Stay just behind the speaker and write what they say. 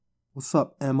What's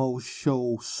up, MO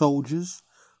Show soldiers?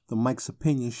 The Mike's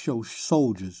Opinion Show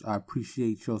soldiers. I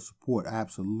appreciate your support,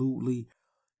 absolutely.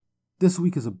 This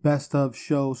week is a best of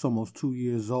show. It's almost 2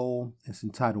 years old. It's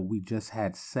entitled We Just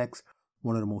Had Sex,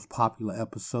 one of the most popular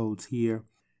episodes here.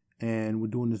 And we're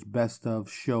doing this best of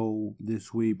show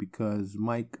this week because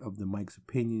Mike of the Mike's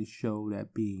Opinion Show,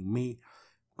 that being me,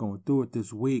 going through it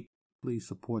this week. Please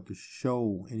support the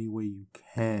show any way you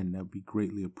can. That would be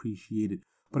greatly appreciated.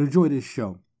 But enjoy this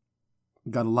show.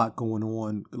 Got a lot going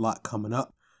on, a lot coming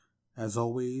up. As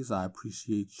always, I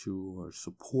appreciate your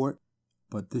support.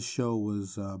 But this show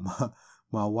was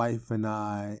my wife and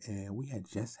I, and we had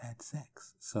just had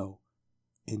sex. So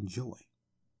enjoy.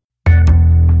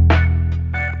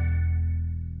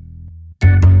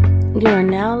 You are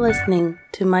now listening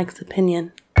to Mike's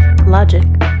Opinion. Logic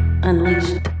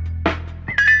Unleashed.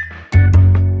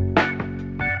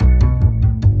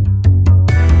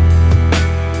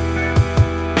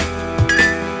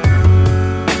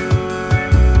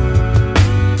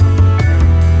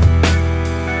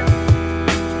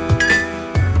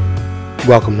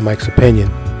 Welcome to Mike's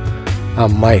Opinion.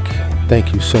 I'm Mike.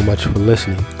 Thank you so much for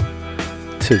listening.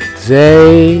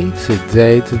 Today,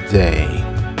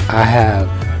 I have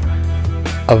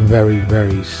a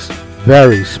very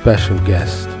special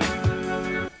guest.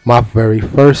 My very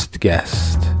first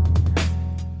guest.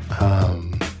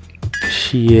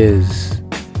 She is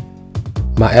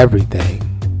my everything.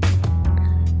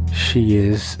 She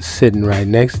is sitting right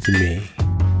next to me.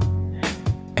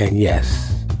 And yes,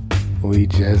 we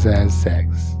just had sex.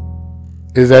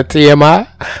 Is that TMI?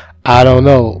 I don't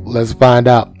know. Let's find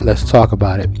out. Let's talk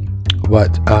about it.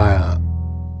 But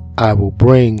I will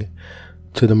bring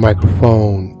to the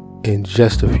microphone in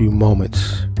just a few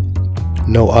moments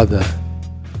no other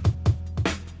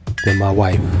than my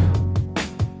wife,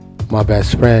 my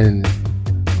best friend,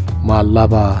 my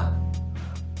lover,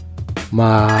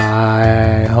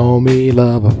 my homie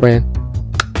lover friend.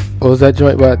 What was that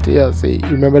joint by TLC? You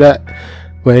remember that?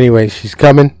 But anyway, she's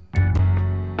coming,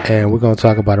 and we're going to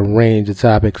talk about a range of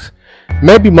topics.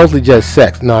 Maybe mostly just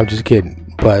sex. No, I'm just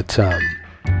kidding. But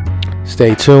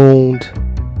stay tuned,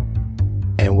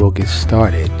 and we'll get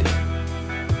started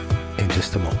in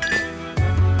just a moment.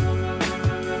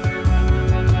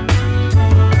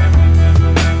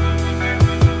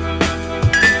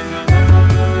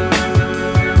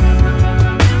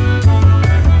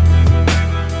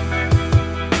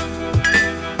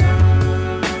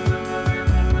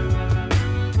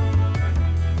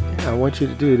 I want you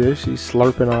to do this. She's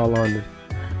slurping all on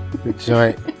the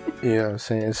joint. You know what I'm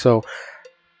saying? So,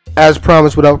 as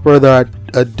promised, without further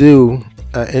ado,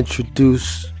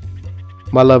 introduce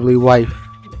my lovely wife,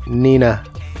 Nina.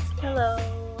 Hello.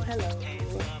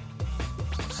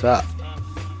 What's up?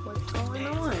 What's going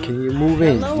on? Can you move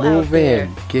in? Hello Move out in. there.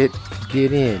 Get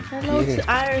in. Hello Get in. to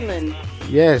Ireland.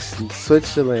 Yes, in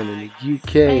Switzerland, in the UK,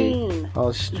 Spain,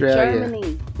 Australia,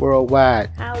 Germany. worldwide.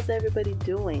 How's everybody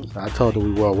doing? I told her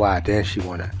we worldwide. Then she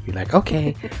wanna be like,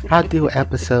 okay, I'll do an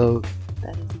episode.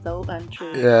 That is so untrue.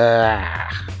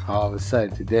 All of a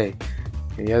sudden today.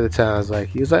 And the other times, like,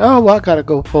 he was like, oh, well, I gotta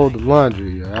go fold the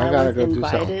laundry. Or, I gotta go do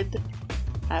something.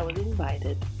 I was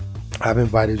invited. I've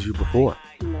invited you before.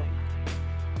 No.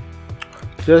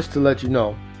 Just to let you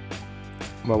know,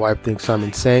 my wife thinks I'm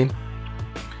insane.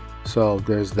 So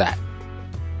there's that.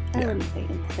 I Yeah. wouldn't say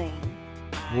insane.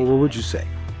 Well, what would you say?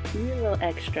 You're a little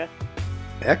extra.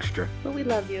 Extra? But we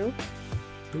love you.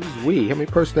 Who's we? How many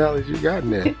personalities you got in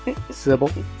there? Sybil.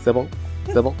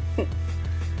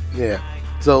 Yeah.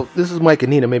 So this is Mike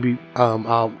and Nina. Maybe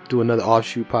I'll do another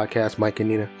offshoot podcast, Mike and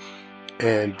Nina.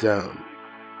 And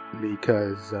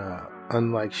because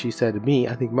unlike she said to me,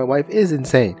 I think my wife is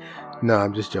insane. No,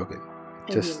 I'm just joking.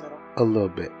 Maybe Just a little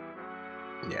bit.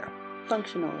 Yeah.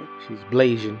 Functionally. She's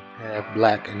Blasian, half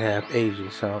black and half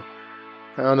Asian. So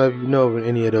I don't know if you know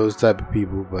any of those type of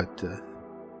people, but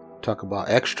talk about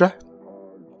extra.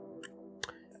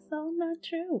 So not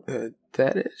true.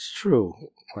 That is true.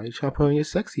 Why are you trying to put on your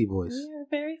sexy voice? We're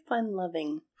very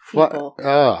fun-loving people.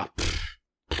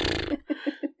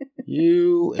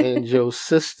 You and your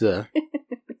sister,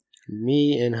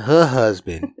 me and her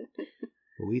husband,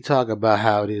 we talk about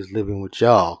how it is living with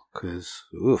y'all. Cause,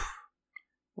 oof.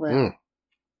 Well,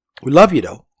 we love you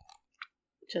though.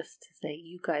 just to say,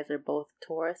 you guys are both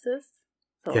Tauruses,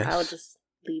 so Yes. I'll just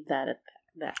leave that at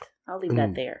that. I'll leave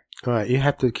that there. All right, you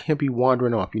can't be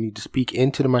wandering off. You need to speak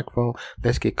into the microphone.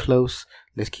 Let's get close.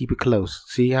 Let's keep it close.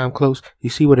 See how I'm close? You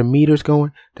see where the meter's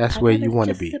going? That's where you want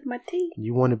to be. Sip my tea.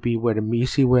 You want to be where you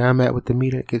see where I'm at with the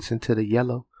meter? It gets into the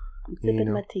yellow. I'm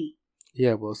sipping my tea.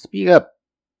 Yeah, well, speak up.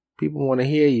 People want to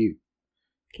hear you.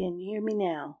 Can you hear me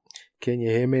now? Can you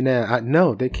hear me now?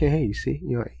 No, they can't hear you. See,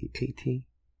 you're 18.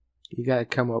 You gotta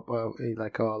come up,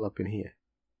 like all up in here.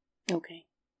 Okay.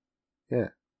 Yeah.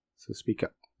 So speak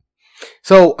up.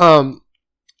 So,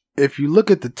 if you look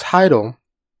at the title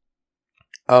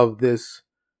of this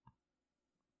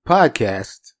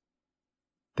podcast,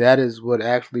 that is what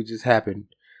actually just happened.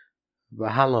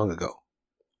 But how long ago?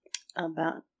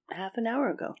 About half an hour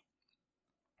ago.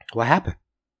 What happened?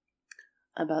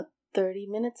 About 30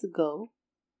 minutes ago,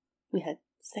 we had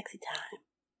sexy time.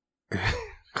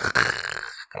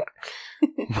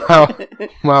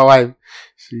 my wife,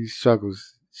 she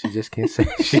struggles. She just can't say.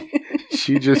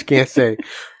 She just can't say.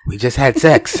 We just had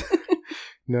sex.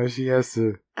 No, she has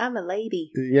to. I'm a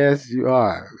lady. Yes, you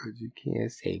are. But you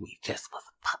can't say we just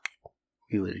wasn't fucking.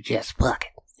 We were just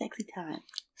fucking. Sexy time.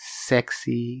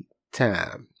 Sexy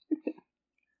time.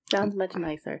 Sounds much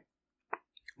nicer.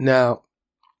 Now,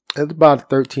 it's about a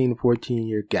 13,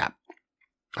 14-year gap.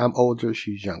 I'm older,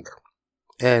 she's younger.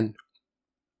 And,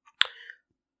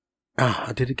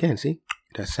 I did it again, see?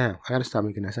 That sound. I gotta stop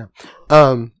making that sound.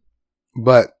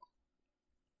 But,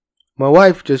 my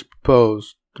wife just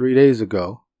proposed 3 days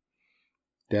ago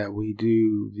that we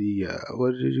do the,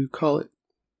 what did you call it?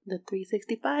 The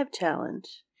 365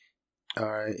 challenge.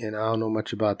 Alright, and I don't know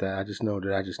much about that. I just know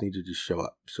that I just need to just show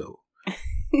up, so.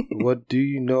 What do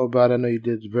you know about it? I know you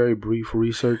did very brief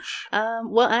research.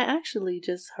 Well, I actually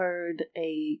just heard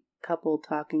a couple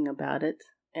talking about it,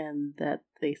 and that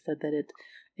they said that it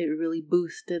really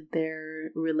boosted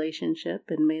their relationship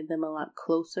and made them a lot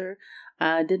closer.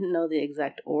 I didn't know the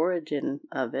exact origin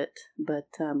of it, but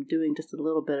doing just a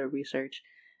little bit of research,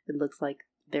 it looks like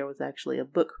there was actually a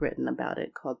book written about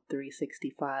it called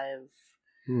 365,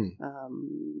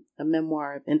 a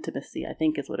memoir of intimacy, I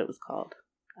think is what it was called.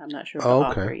 I'm not sure of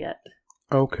the author yet.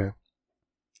 Okay. Well,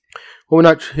 we're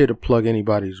not here to plug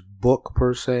anybody's book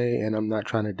per se, and I'm not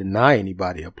trying to deny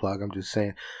anybody a plug. I'm just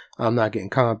saying I'm not getting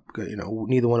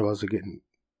neither one of us are getting,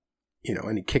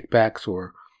 any kickbacks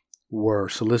or were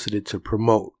solicited to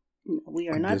promote. We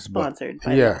are not sponsored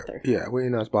by the author. Yeah, we're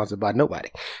not sponsored by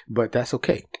nobody, but that's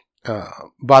okay.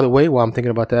 By the way, while I'm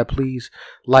thinking about that, please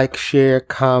like, share,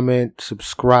 comment,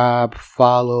 subscribe,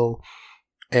 follow.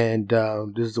 And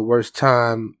this is the worst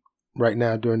time right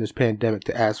now during this pandemic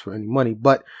to ask for any money.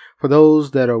 But for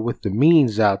those that are with the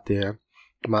means out there,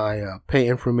 my pay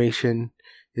information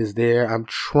is there. I'm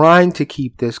trying to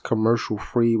keep this commercial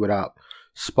free without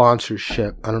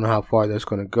sponsorship. I don't know how far that's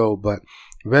going to go, but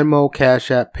Venmo, Cash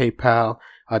App, PayPal,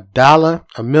 $1,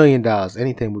 $1 million,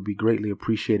 anything would be greatly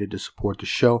appreciated to support the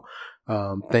show.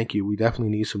 Thank you. We definitely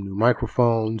need some new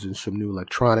microphones and some new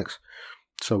electronics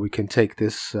so we can take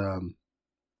this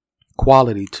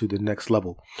quality to the next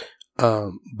level.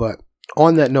 But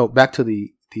on that note, back to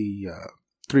the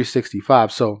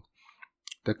 365. So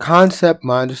the concept,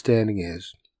 my understanding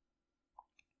is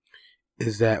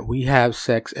that we have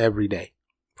sex every day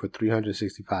for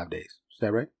 365 days. Is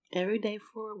that right? Every day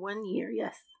for 1 year,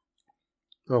 yes.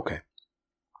 Okay.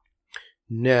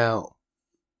 Now,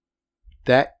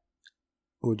 that,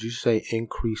 would you say,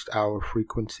 increased our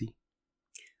frequency?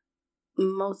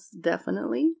 Most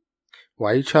definitely.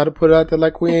 Why you try to put it out there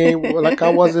like we ain't, like I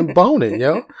wasn't boning,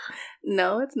 yo?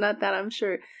 No, it's not that. I'm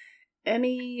sure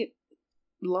any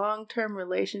long-term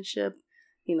relationship,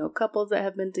 couples that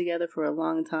have been together for a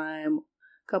long time,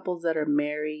 couples that are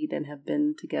married and have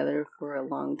been together for a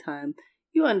long time,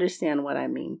 you understand what I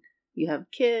mean. You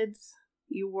have kids,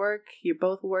 you work, you're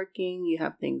both working, you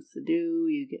have things to do,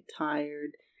 you get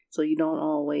tired, so you don't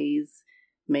always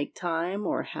make time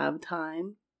or have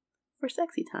time for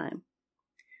sexy time.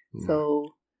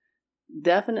 So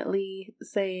definitely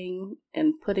saying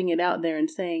and putting it out there and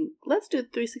saying, let's do the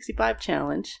 365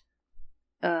 challenge,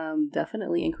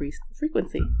 definitely increased the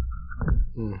frequency.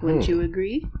 Mm-hmm. Wouldn't you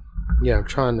agree? Yeah, I'm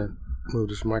trying to move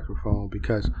this microphone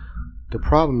because the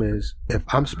problem is if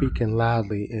I'm speaking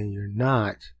loudly and you're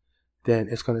not, then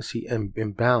it's going to see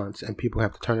imbalance and people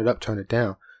have to turn it up, turn it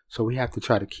down. So we have to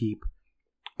try to keep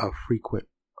a frequent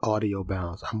audio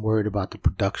balance. I'm worried about the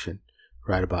production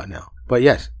right about now. But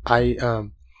yes, I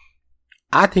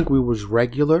think we was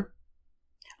regular.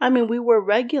 I mean, we were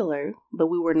regular, but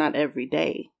we were not every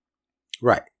day.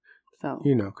 Right. So,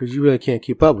 because you really can't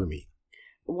keep up with me.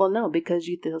 Well, no, because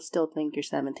you still think you're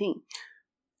 17.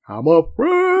 I'm a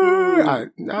freak. Yes.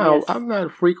 I'm not a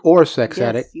freak or a sex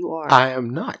addict. Yes, you are. I am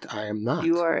not.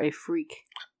 You are a freak.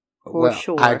 For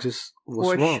sure. I just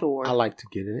was wrong. Sure. I like to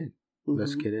get it in. Mm-hmm.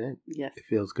 Let's get it in. Yes. It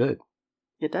feels good.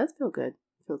 It does feel good.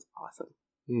 It feels awesome.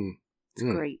 It's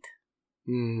great.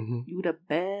 Mm-hmm. You the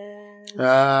best.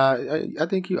 I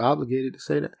think you're obligated to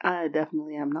say that. I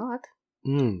definitely am not.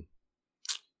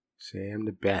 Sam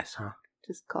the best, huh?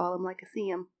 Just call him like I see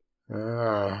him.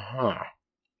 Uh-huh.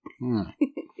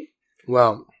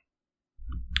 Well,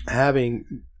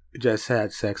 having just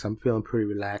had sex, I'm feeling pretty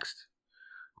relaxed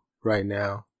right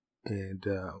now. And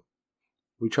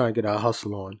we try and get our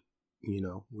hustle on. You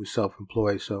know, we're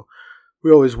self-employed, so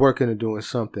we're always working and doing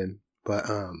something. But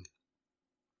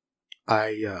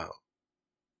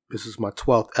this is my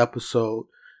 12th episode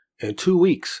in 2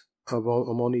 weeks. I'm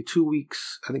only 2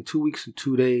 weeks, I think 2 weeks and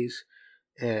 2 days.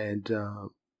 And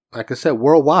like I said,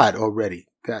 worldwide already.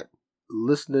 Got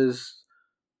listeners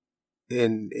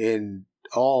in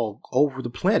all over the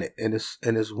planet, and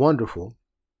it's wonderful.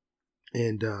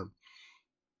 And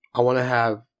I want to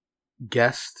have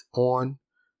guests on,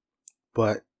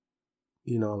 but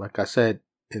you know, like I said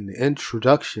in the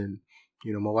introduction,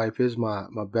 you know, my wife is my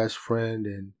best friend,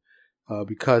 and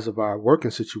because of our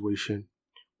working situation,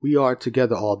 we are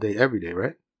together all day, every day,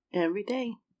 right? Every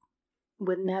day.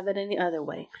 Wouldn't have it any other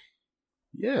way.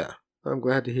 Yeah, I'm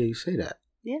glad to hear you say that.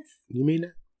 Yes. You mean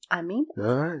that? I mean it.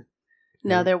 All right.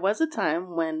 Now, there was a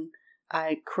time when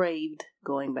I craved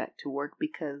going back to work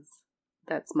because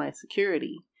that's my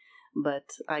security, but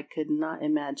I could not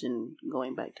imagine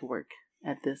going back to work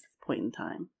at this point in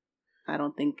time. I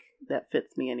don't think that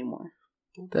fits me anymore.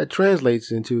 What that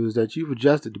translates into is that you've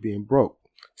adjusted to being broke.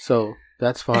 So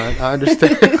that's fine. I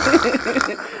understand.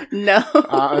 No.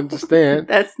 I understand.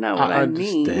 That's not what I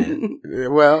mean.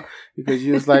 Well, because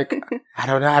you was like, I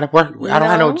don't know how to work. I don't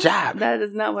have no job. That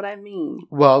is not what I mean.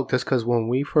 Well, that's because when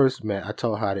we first met, I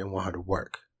told her I didn't want her to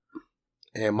work.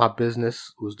 And my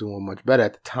business was doing much better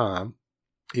at the time,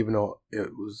 even though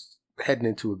it was heading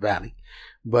into a valley.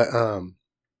 But,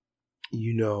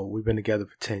 you know, we've been together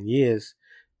for 10 years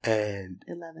and...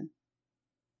 11.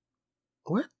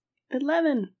 What?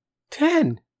 11.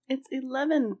 10. It's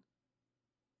 11.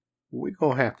 We're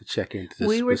going to have to check into this.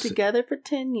 We were together for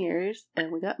 10 years and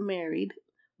we got married.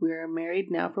 We are married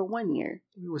now for 1 year.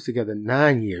 We was together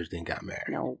 9 years, then got married.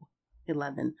 No,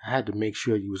 11. I had to make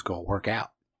sure you was going to work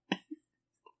out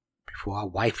before I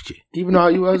wifed you. Even though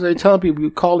you was telling people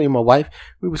you calling my wife,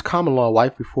 we was common law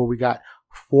wife before we got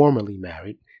formally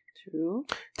married. True.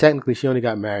 Technically, she only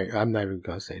got married. I'm not even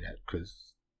going to say that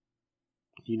because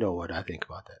you know what I think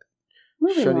about that.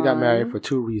 She only got married for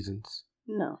 2 reasons.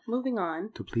 No, moving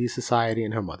on. To please society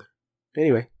and her mother.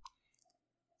 Anyway.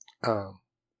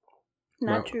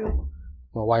 Not true.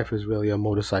 My wife is really a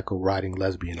motorcycle riding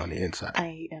lesbian on the inside.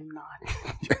 I am not.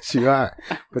 Yes, you are.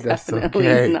 But that's Definitely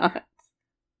okay. Not.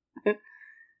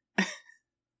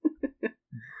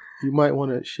 You might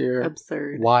want to share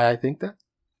Absurd. why I think that.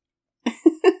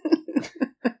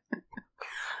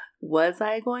 Was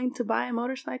I going to buy a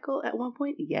motorcycle at one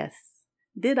point? Yes.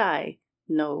 Did I?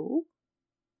 No.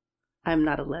 I'm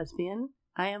not a lesbian.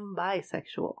 I am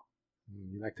bisexual.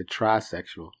 You like the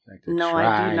trisexual. No,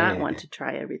 I do not want to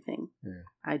try everything. Yeah.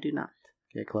 I do not.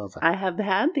 Get closer. I have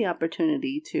had the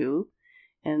opportunity to,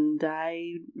 and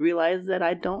I realized that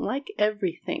I don't like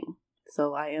everything.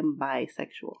 So I am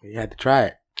bisexual. You had to try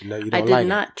it. No, you don't like it. I did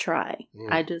not try.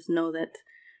 I just know that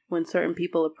when certain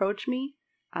people approach me,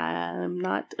 I'm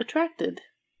not attracted.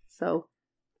 So.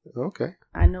 Okay.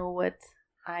 I know what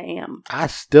I am. I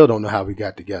still don't know how we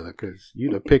got together because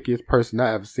you're the pickiest person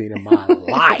I ever seen in my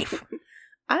life.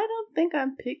 I don't think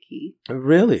I'm picky.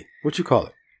 Really? What you call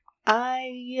it?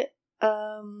 I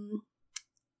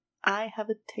have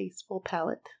a tasteful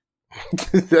palate.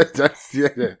 that's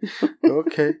yeah.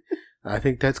 Okay. I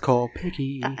think that's called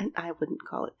picky. I wouldn't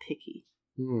call it picky.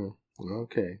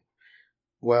 Okay.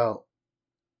 Well,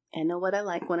 I know what I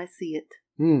like when I see it.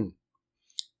 All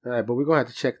right, but we're going to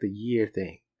have to check the year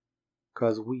thing.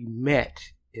 Because we met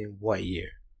in what year?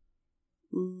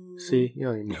 See? You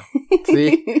don't even know.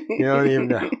 See? You don't even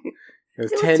know.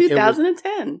 It was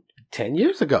 2010. 10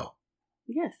 years ago.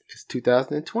 Yes. It's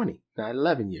 2020. Not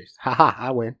 11 years. Ha,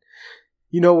 I win.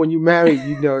 You know, when you marry,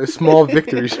 you know, it's small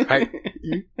victories, right?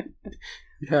 You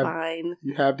have, Fine.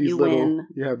 You have these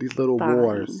little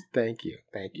wars. Thank you.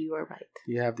 You are right.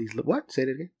 You have these, what? Say it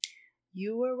again.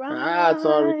 You were right. It's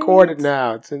all recorded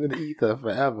now. It's in the ether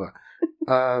forever.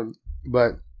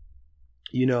 But,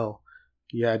 you know,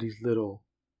 you have these little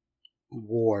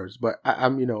wars. But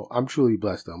I'm truly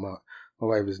blessed though. My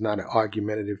wife is not an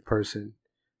argumentative person.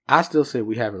 I still say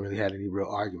we haven't really had any real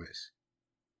arguments.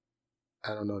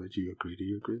 I don't know that you agree. Do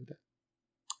you agree with that?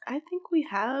 I think we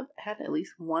have had at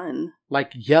least one.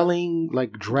 Like yelling,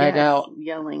 like drag out.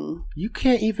 Yelling. You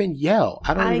can't even yell.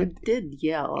 I did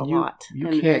yell a lot. You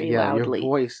and can't yell. Loudly. Your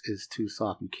voice is too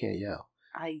soft. You can't yell.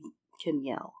 I can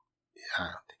yell. Yeah, I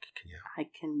don't think you can yell. I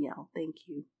can yell. Thank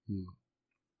you.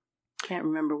 Can't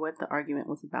remember what the argument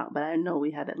was about, but I know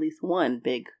we had at least one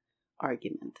big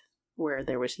argument. where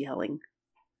there was yelling.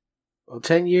 Well,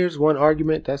 10 years, one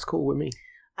argument, that's cool with me.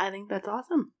 I think that's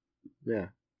awesome. Yeah.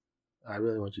 I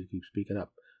really want you to keep speaking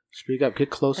up. Speak up. Get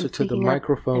closer to the up.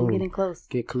 microphone. I'm getting close.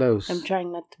 Get close. I'm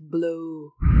trying not to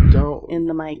blow in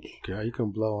the mic. Girl, you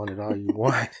can blow on it all you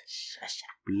want. Shush.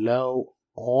 Blow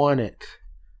on it.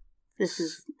 This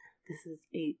is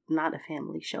not a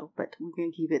family show, but we're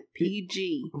going to keep it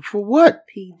PG. For what?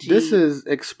 PG. This is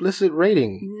explicit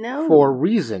rating. No. For a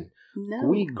reason. No.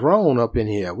 We grown up in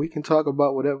here. We can talk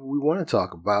about whatever we want to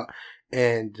talk about.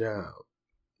 And,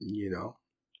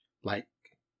 like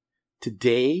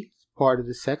today, part of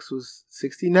the sex was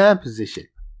 69 position.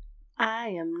 I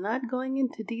am not going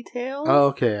into details. Oh,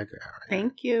 okay. All right.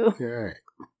 Thank you. All right.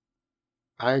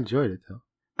 I enjoyed it, though.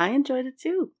 I enjoyed it,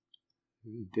 too.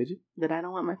 Did you? But I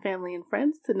don't want my family and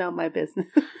friends to know my business.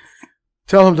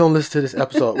 Tell them don't listen to this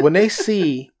episode. When they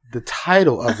see the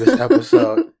title of this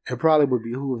episode, it probably would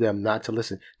behoove them not to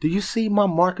listen. Do you see my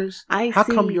markers? How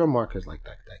come your markers like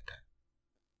that?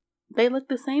 They look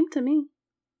the same to me.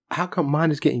 How come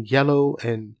mine is getting yellow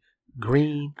and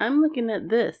green? I'm looking at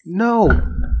this. No.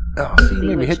 Oh, see,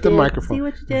 maybe hit the microphone. See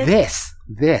what you did?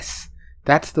 This.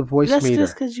 That's the voice meter. That's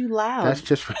just because you loud. That's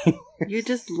just You're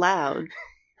just loud.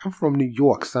 I'm from New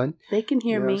York, son. They can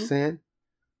hear me. What I'm saying?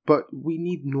 But we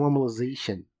need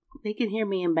normalization. They can hear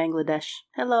me in Bangladesh.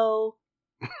 Hello.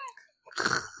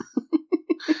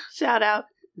 Shout out.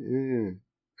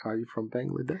 Are you from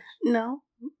Bangladesh? No,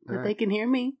 but they can hear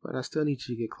me. But I still need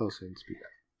you to get closer and speak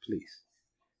up, please.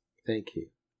 Thank you.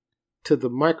 To the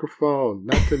microphone,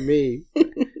 not to me. We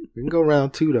can go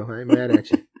round two, though. I ain't mad at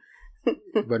you.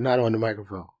 But not on the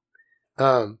microphone.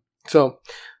 So,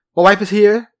 my wife is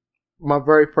here. My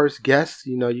very first guest.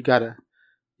 You know, you gotta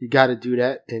do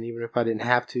that. And even if I didn't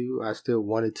have to, I still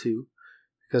wanted to.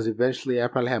 Because eventually I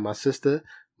probably had my sister,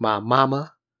 my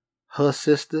mama, her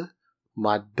sister,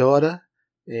 my daughter,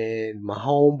 and my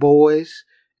homeboys,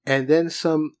 and then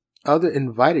some other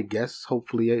invited guests.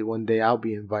 Hopefully one day I'll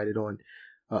be invited on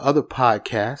other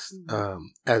podcasts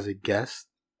as a guest.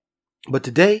 But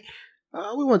today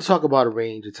we want to talk about a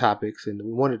range of topics, and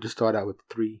we wanted to start out with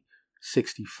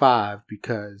 365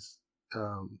 because,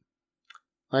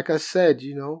 like I said,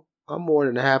 you know, I'm more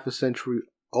than half a century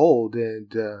old,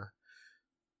 and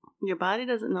your body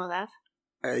doesn't know that.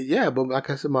 Yeah, but like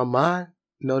I said, my mind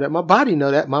know that, my body know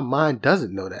that, my mind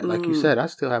doesn't know that. Like you said, I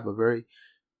still have a very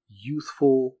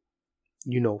youthful,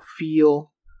 you know,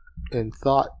 feel and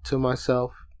thought to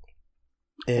myself,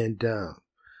 and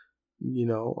you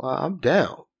know, I'm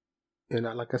down. And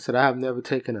like I said, I have never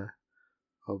taken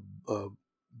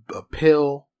a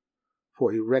pill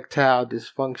for erectile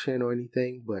dysfunction or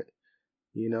anything, but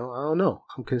you know, I don't know.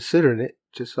 I'm considering it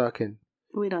just so I can.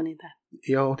 We don't need that.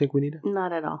 You don't think we need it?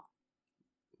 Not at all.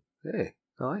 Hey,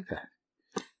 I like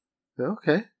that.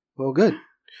 Okay. Well, good.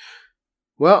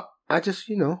 Well, I just,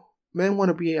 you know, men want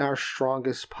to be our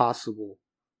strongest possible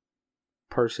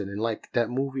person. And like that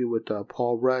movie with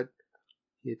Paul Rudd,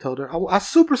 he told her, I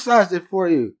supersized it for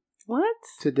you. What?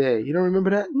 Today. You don't remember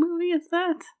that? What movie is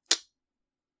that?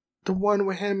 The one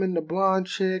with him and the blonde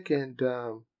chick, and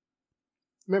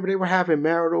remember they were having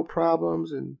marital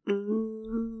problems, and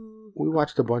we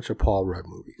watched a bunch of Paul Rudd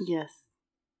movies. Yes.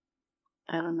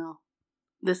 I don't know.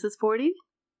 This is 40?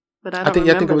 But I think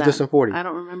it was This in 40. I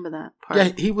don't remember that part.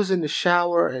 Yeah, he was in the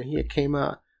shower and he had came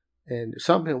out and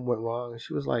something went wrong, and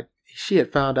she was like, she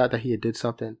had found out that he had did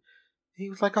something. He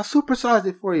was like, I supersized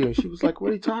it for you, and she was like, what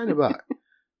are you talking about?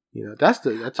 You know, that's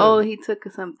he took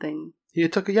something. He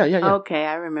took a yeah. Okay,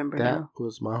 I remember that now.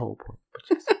 was my whole point.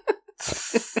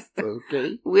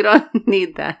 Okay. We don't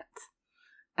need that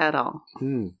at all.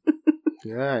 All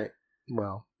right.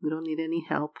 Well, we don't need any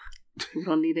help. We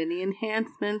don't need any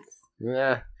enhancements.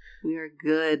 Yeah. We are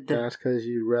good. That's because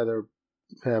you'd rather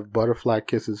have butterfly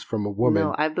kisses from a woman.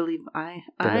 No, I believe I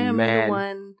am the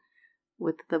one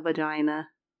with the vagina.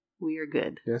 We are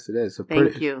good. Yes, it is.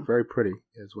 Thank you. It's very pretty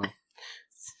as well.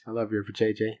 I love your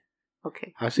JJ.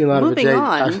 Okay. I've seen a lot of JJ.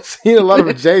 I've seen a lot of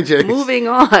JJ. Moving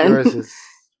on. Yours is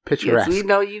picturesque. Yes, we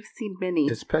know you've seen many.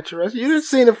 It's picturesque. You've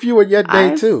seen a few in your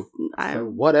day too. So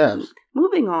what else?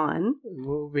 Moving on.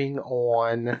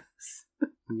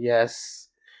 Yes.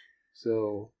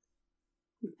 So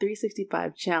the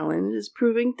 365 challenge is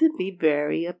proving to be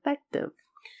very effective.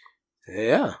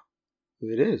 Yeah,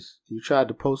 it is. You tried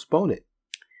to postpone it.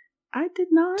 I did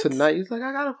not. Tonight, you're like,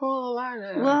 I gotta follow the line.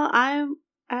 Well,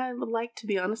 I would like to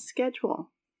be on a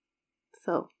schedule.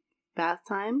 So, bath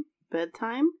time,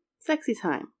 bedtime, sexy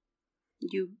time.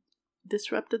 You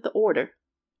disrupted the order.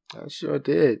 I sure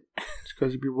did. It's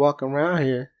because you be walking around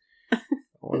here. I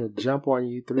want to jump on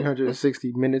you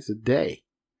 360 minutes a day.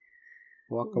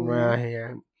 Walking around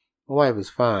here. My wife is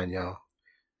fine, y'all.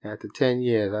 After 10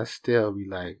 years, I still be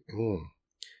like,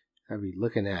 I be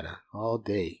looking at her all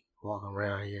day, walking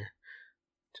around here.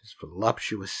 Just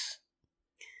voluptuous.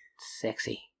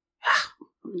 Sexy.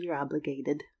 You're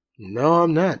obligated. No,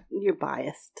 I'm not. You're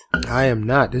biased. I am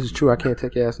not. This is true. I can't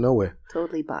take your ass nowhere.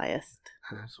 Totally biased.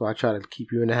 That's why I try to keep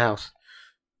you in the house.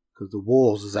 Because the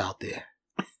wolves is out there.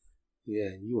 Yeah,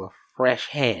 you a fresh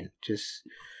hand. Just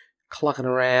clucking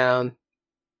around.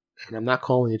 And I'm not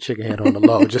calling you chicken head on the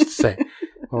low, just to say.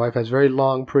 My wife has very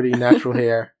long, pretty, natural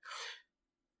hair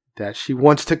that she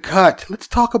wants to cut. Let's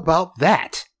talk about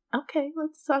that. Okay,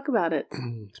 let's talk about it.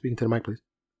 Speaking to the mic, please.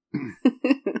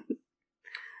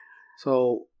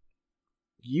 So,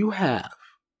 you have,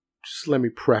 just let me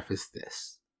preface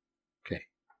this. Okay.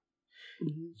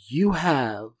 Mm-hmm. You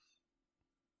have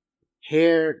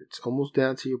hair that's almost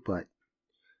down to your butt.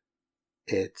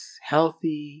 It's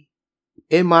healthy,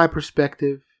 in my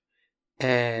perspective,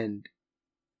 and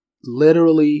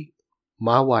literally,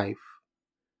 my wife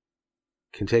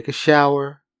can take a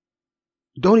shower,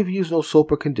 don't even use no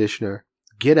soap or conditioner,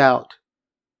 get out,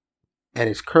 and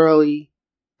it's curly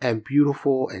and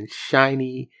beautiful and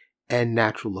shiny and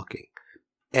natural looking.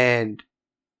 And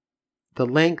the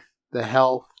length, the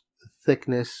health, the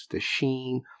thickness, the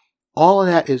sheen, all of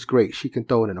that is great. She can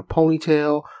throw it in a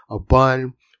ponytail, a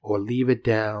bun, or leave it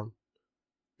down,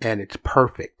 and it's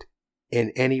perfect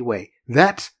in any way.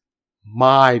 That's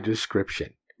my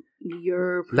description.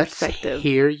 Your perspective. Let's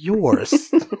hear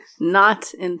yours.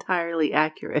 Not entirely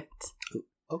accurate.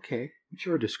 Okay. What's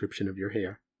your description of your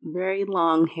hair? Very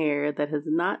long hair that has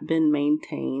not been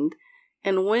maintained.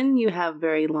 And when you have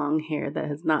very long hair that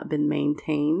has not been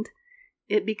maintained,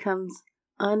 it becomes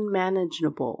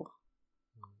unmanageable.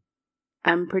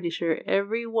 I'm pretty sure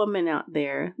every woman out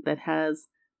there that has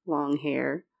long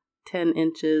hair, 10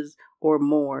 inches or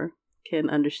more, can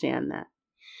understand that.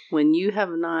 When you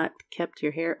have not kept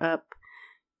your hair up,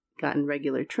 gotten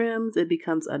regular trims, it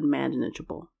becomes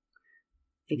unmanageable.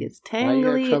 It gets tangly.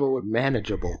 Why you have trouble with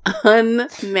manageable?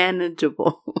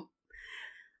 Unmanageable.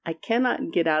 I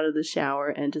cannot get out of the shower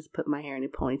and just put my hair in a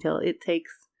ponytail. It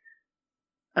takes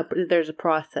there's a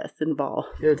process involved.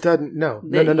 It doesn't. No.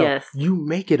 Yes. You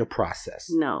make it a process.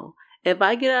 No. If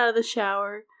I get out of the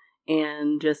shower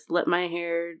and just let my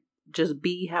hair just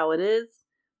be how it is,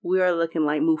 we are looking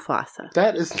like Mufasa.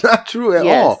 That is not true at all.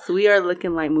 Yes, we are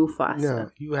looking like Mufasa.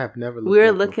 No, you have never looked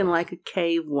We're like looking Mufasa. like a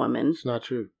cave woman. It's not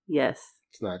true. Yes.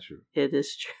 It's not true. It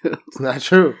is true. It's not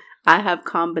true. I have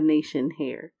combination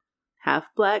hair. Half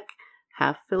black,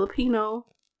 half Filipino.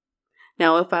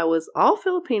 Now, if I was all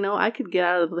Filipino, I could get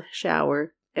out of the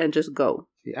shower and just go.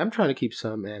 See, I'm trying to keep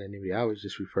some anonymity. I always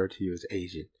just refer to you as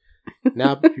Asian.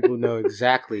 Now people know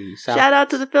exactly. Shout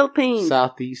out to the Philippines.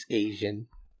 Southeast Asian.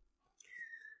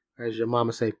 As your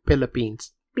mama say,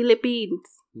 Philippines. Philippines.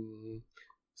 Mm-hmm.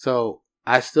 So,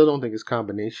 I still don't think it's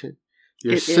combination.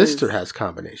 Your sister has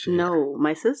combination hair. No,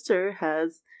 my sister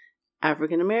has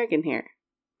African American hair.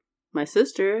 My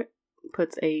sister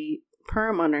puts a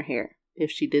perm on her hair.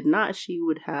 If she did not, she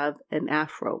would have an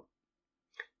afro.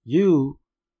 You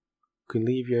can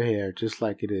leave your hair just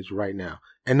like it is right now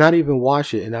and not even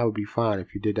wash it, and that would be fine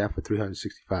if you did that for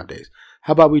 365 days.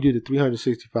 How about we do the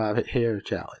 365 hair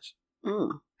challenge?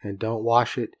 And don't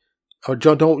wash it, or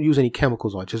don't use any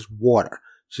chemicals on it, just water.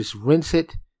 Just rinse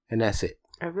it, and that's it.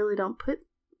 I really don't put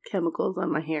chemicals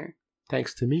on my hair.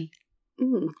 Thanks to me.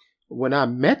 When I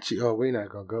met you, we're not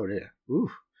going to go there.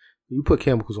 Oof. You put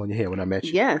chemicals on your hair when I met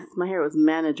you. Yes, my hair was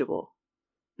manageable.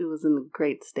 It was in a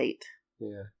great state.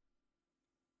 Yeah.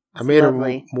 I made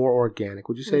it more organic.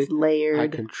 Would you say layered. I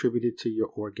contributed to your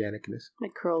organicness? My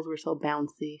curls were so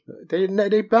bouncy. They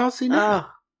bouncy now.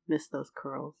 Oh, miss those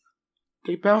curls.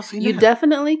 They bouncy now. You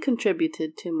definitely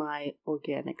contributed to my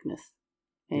organicness.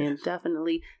 And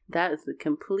definitely, that is the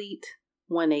complete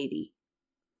 180.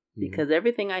 Because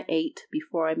everything I ate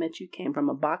before I met you came from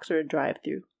a box or a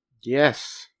drive-thru.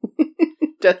 Yes.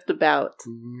 Just about.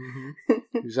 You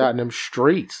was out in them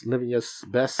streets, living your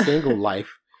best single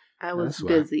life. I was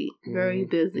busy. Very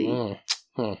busy.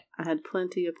 I had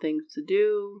plenty of things to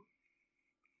do.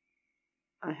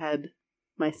 I had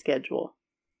my schedule.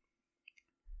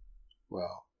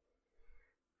 Well,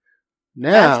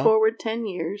 now fast forward 10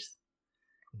 years.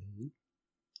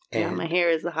 And my hair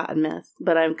is a hot mess,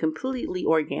 but I'm completely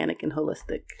organic and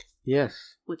holistic.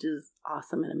 Yes. Which is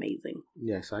awesome and amazing.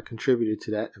 Yes, I contributed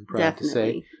to that. I'm proud to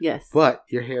say. Yes. But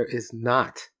your hair is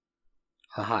not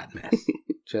a hot mess.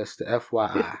 Just the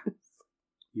FYI.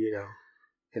 You know.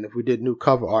 And if we did new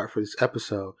cover art for this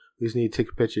episode, we just need to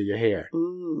take a picture of your hair.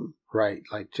 Right,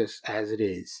 like just as it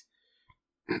is.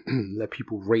 let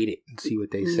people rate it and see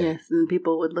what they say. Yes, and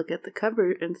people would look at the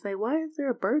cover and say, "Why is there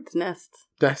a bird's nest?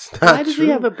 That's not Why does true.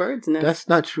 he have a bird's nest?" That's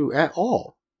not true at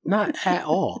all. Not at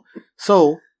all.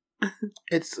 So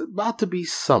it's about to be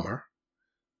summer,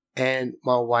 and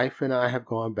my wife and I have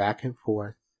gone back and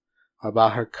forth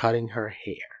about her cutting her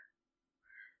hair.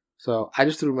 So I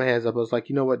just threw my hands up. I was like,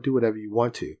 you know what? Do whatever you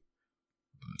want to.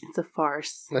 It's a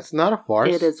farce. That's not a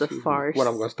farce. It is a farce. What,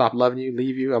 I'm going to stop loving you,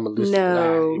 leave you? I'm going to listen.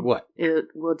 No. What? It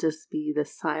will just be the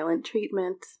silent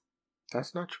treatment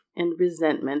That's not true. and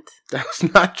resentment. That's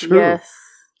not true. Yes.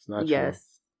 It's not true. Yes.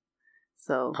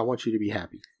 So, I want you to be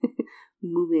happy.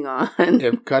 moving on.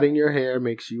 If cutting your hair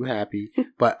makes you happy,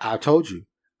 but I told you,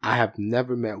 I have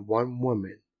never met one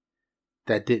woman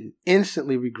that didn't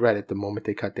instantly regret it the moment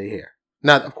they cut their hair.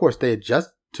 Now, of course, they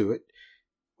adjust to it,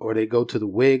 or they go to the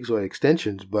wigs or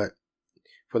extensions, but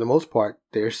for the most part,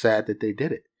 they're sad that they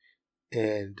did it.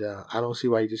 And I don't see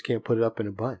why you just can't put it up in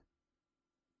a bun.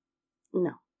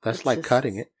 No. That's like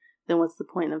cutting it. Then what's the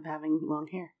point of having long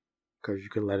hair? Because you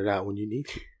can let it out when you need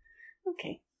to.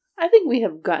 Okay. I think we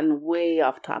have gotten way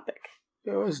off topic.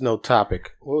 There was no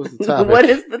topic. What was the topic? What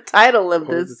is the title of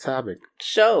What was this the topic?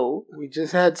 show? We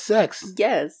just had sex.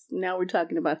 Yes. Now we're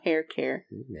talking about hair care.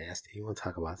 You nasty. You want to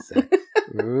talk about sex?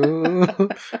 Ooh.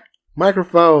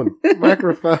 Microphone.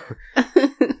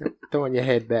 Throwing your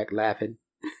head back laughing.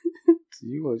 So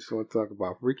you just want to talk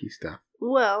about freaky stuff.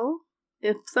 Well,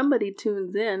 if somebody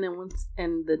tunes in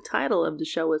and the title of the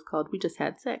show is called "We Just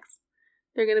Had Sex,"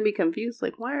 they're going to be confused.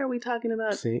 Like, why are we talking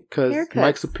about? See, because haircuts?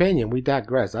 Mike's opinion. We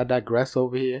digress. I digress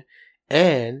over here,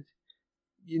 and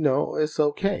it's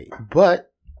okay.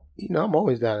 But I'm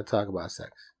always down to talk about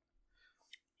sex.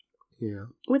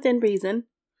 Within reason.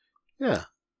 Yeah,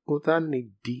 without any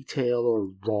detail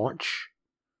or raunch.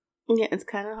 Yeah, it's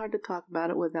kind of hard to talk about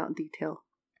it without detail.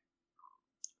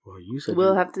 Well, you said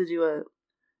we'll have to do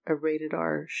a rated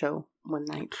R show one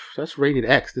night. That's rated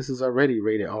X. This is already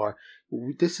rated R.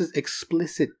 This is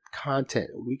explicit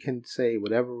content. We can say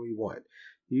whatever we want.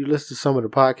 You listen to some of the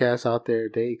podcasts out there,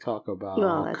 they talk about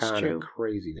all kind of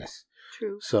craziness.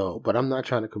 True. So, but I'm not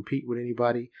trying to compete with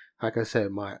anybody. Like I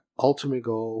said, my ultimate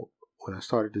goal when I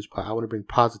started this podcast, I want to bring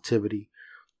positivity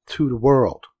to the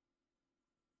world.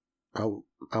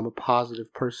 I'm a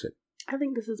positive person. I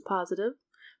think this is positive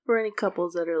for any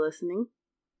couples that are listening.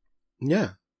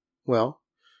 Yeah. Well,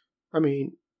 I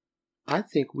mean, I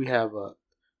think we have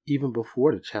even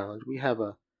before the challenge, we have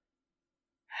a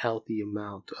healthy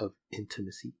amount of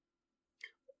intimacy.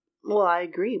 Well, I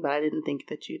agree, but I didn't think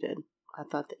that you did. I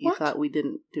thought that you thought we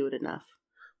didn't do it enough.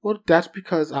 Well, that's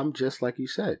because I'm just like you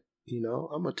said.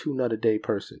 I'm a 2 nut a day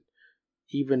person.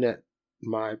 Even at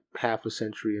my half a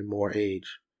century and more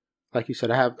age. Like you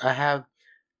said, I have,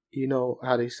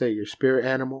 how they say, your spirit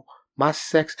animal. My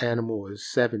sex animal is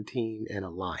 17 and a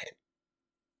lion.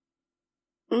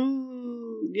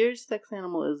 Your sex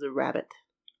animal is a rabbit.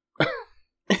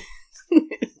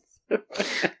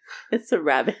 It's a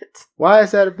rabbit. Why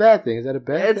is that a bad thing? Is that a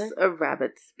bad thing? It's a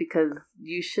rabbit because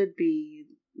you should be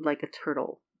like a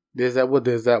turtle. Is that what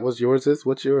yours is?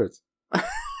 What's yours?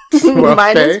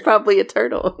 Mine is probably a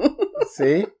turtle.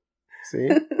 See?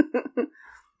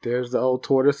 There's the old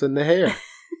tortoise and the hare.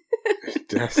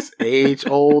 That's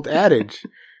age-old adage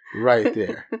right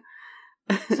there.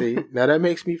 See? Now that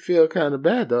makes me feel kind of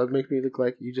bad, though. It makes me look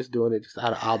like you're just doing it just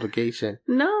out of obligation.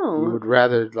 No. You would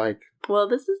rather, well,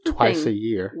 this is the twice thing a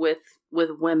year. With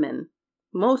women.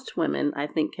 Most women, I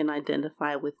think, can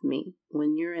identify with me.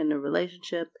 When you're in a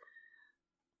relationship,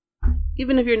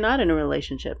 even if you're not in a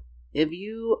relationship, if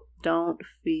you don't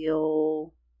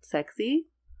feel sexy,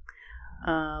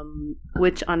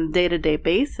 which on a day-to-day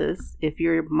basis, if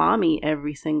you're mommy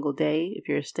every single day, if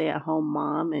you're a stay-at-home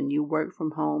mom and you work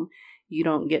from home, you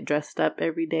don't get dressed up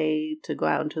every day to go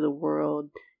out into the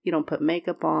world, you don't put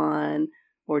makeup on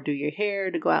or do your hair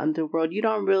to go out into the world, you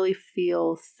don't really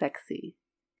feel sexy.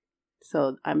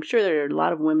 So I'm sure there are a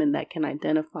lot of women that can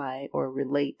identify or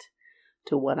relate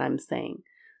to what I'm saying.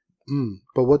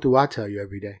 But what do I tell you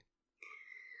every day?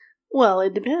 Well,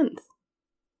 it depends.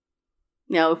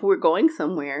 Now, if we're going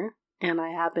somewhere and I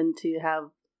happen to have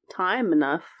time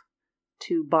enough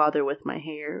to bother with my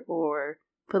hair or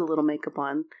put a little makeup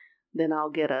on, then I'll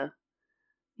get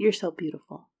 "You're so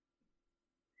beautiful."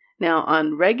 Now,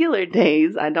 on regular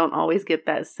days, I don't always get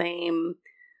that same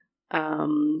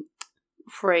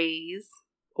phrase,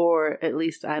 or at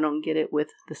least I don't get it with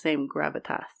the same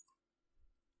gravitas.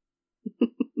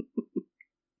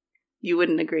 You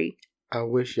wouldn't agree? I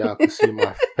wish y'all could see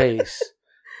my face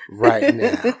right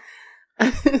now.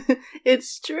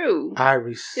 It's true. I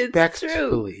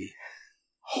respectfully,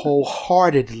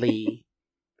 wholeheartedly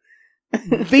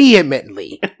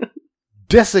vehemently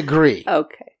disagree.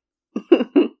 Okay.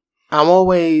 I'm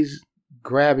always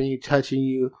grabbing you, touching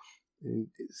you, and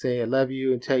say I love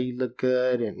you and tell you look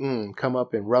good and come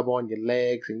up and rub on your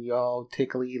legs and you all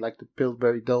tickly like the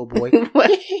Pillsbury Doughboy.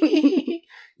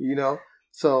 You know?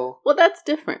 So, well, that's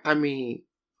different. I mean,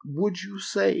 would you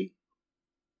say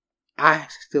I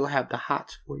still have the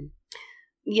hots for you?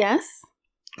 Yes.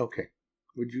 Okay.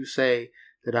 Would you say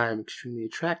that I am extremely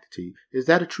attracted to you? Is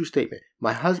that a true statement?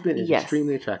 My husband is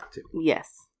extremely attracted to me.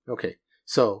 Yes. Okay.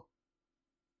 So,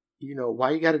 you know,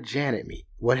 why you gotta Janet me?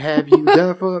 What have you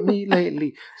done for me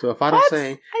lately? So if I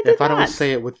don't don't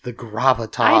say it with the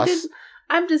gravitas,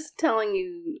 I'm just telling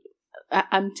you.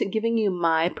 I'm giving you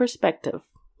my perspective.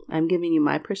 I'm giving you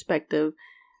my perspective,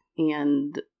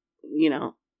 and you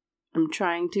know, I'm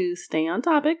trying to stay on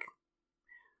topic.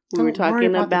 We're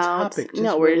talking about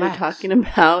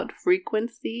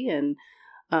frequency and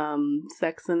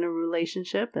sex in a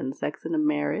relationship and sex in a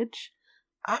marriage.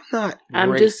 I'm not I'm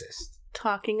racist. Just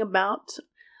talking about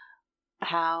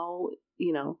how,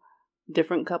 you know,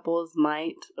 different couples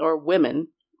might, or women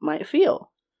might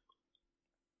feel.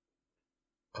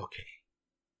 Okay.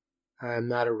 I am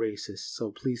not a racist,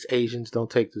 so please, Asians, don't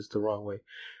take this the wrong way.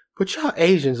 But y'all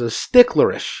Asians are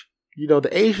sticklerish. You know,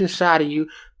 the Asian side of you,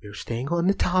 we're staying on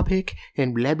the topic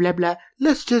and blah, blah, blah.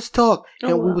 Let's just talk.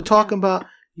 We were talking about,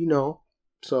 you know,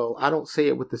 so I don't say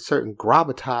it with a certain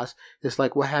gravitas. It's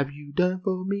like, what have you done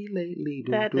for me lately?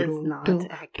 That is not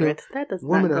accurate. That does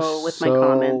not go with my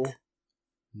comment.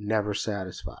 Never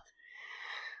satisfied.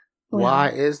 Well, why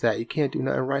is that? You can't do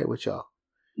nothing right with y'all.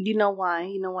 You know why?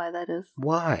 You know why that is?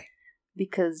 Why?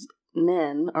 Because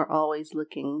men are always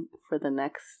looking for the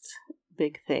next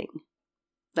big thing.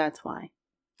 That's why.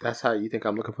 That's how you think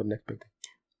I'm looking for the next big thing?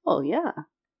 Oh, yeah.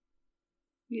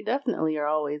 You definitely are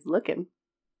always looking.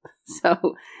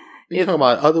 So, you talking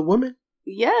about other women?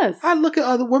 Yes. I look at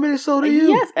other women and so do you.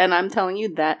 Yes, and I'm telling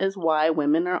you that is why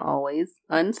women are always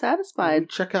unsatisfied. We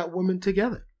check out women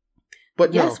together.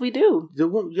 But yes, we do.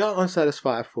 Y'all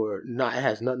unsatisfied it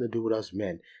has nothing to do with us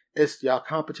men. It's y'all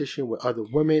competition with other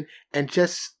women, and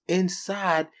just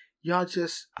inside, y'all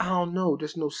just, I don't know,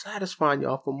 there's no satisfying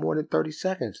y'all for more than 30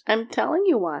 seconds. I'm telling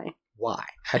you why. Why?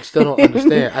 I still don't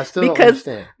understand. Don't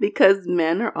understand. Because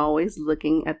men are always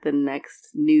looking at the next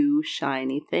new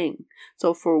shiny thing.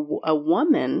 So for a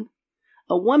woman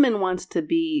wants to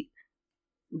be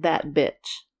that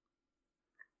bitch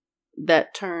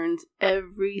that turns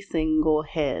every single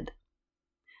head.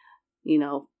 You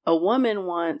know, a woman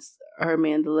wants her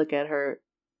man to look at her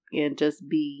and just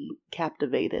be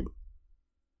captivated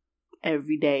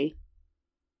every day.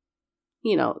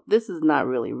 You know, this is not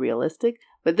really realistic,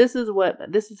 but this is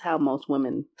how most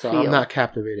women feel. I'm not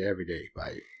captivated every day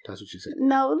by you. That's what you said.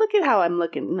 No, look at how I'm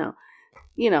looking. No.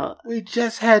 You know. We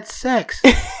just had sex.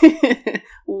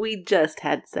 We just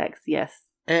had sex, yes.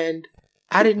 And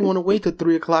I didn't want to wait till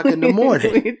 3:00 in the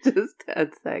morning. We just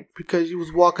had sex. Because you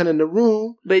was walking in the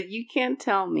room. But you can't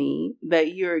tell me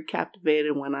that you're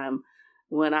captivated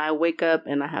when I wake up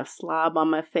and I have slob on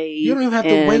my face. You don't even have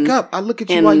to wake up. I look at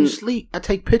you while you sleep. I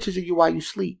take pictures of you while you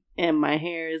sleep. And my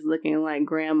hair is looking like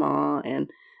grandma and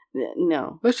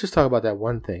no. Let's just talk about that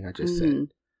one thing I just said.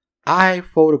 I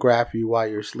photograph you while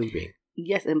you're sleeping.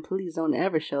 Yes, and please don't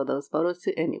ever show those photos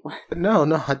to anyone. No,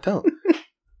 I don't.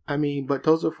 I mean, but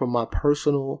those are from my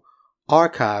personal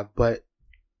archive, but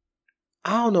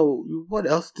I don't know what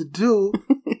else to do.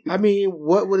 I mean,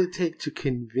 what would it take to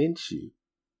convince you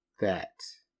that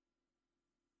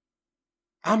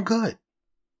I'm good?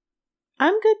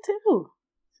 I'm good too.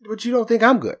 But you don't think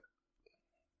I'm good?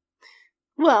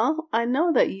 Well, I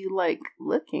know that you like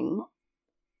looking.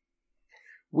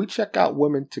 We check out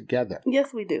women together.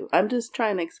 Yes, we do. I'm just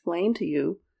trying to explain to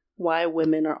you why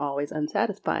women are always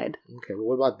unsatisfied. Okay, well,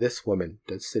 what about this woman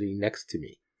that's sitting next to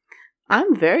me?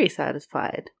 I'm very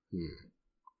satisfied. Yeah.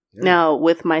 Now,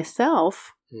 with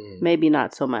myself, maybe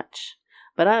not so much.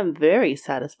 But I'm very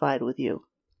satisfied with you.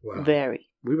 Wow. Very.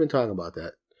 We've been talking about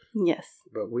that. Yes.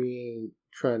 But we ain't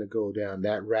trying to go down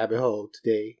that rabbit hole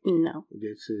today. No.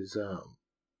 This is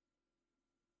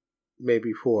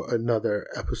maybe for another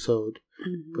episode.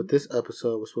 Mm-hmm. But this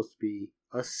episode was supposed to be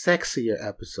a sexier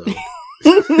episode.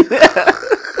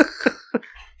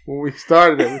 When we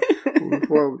started it,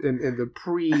 before in the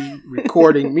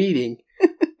pre-recording meeting,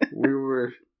 we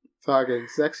were talking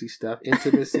sexy stuff,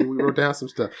 intimacy. We wrote down some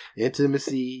stuff.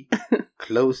 Intimacy,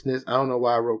 closeness. I don't know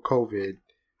why I wrote COVID.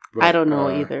 But, I don't know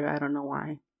either. I don't know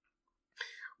why.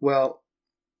 Well,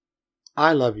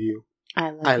 I love you.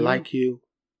 I like you.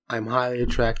 I'm highly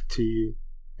attracted to you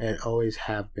and always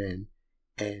have been.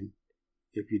 And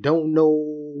if you don't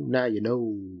know, now you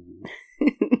know.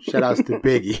 Shout outs to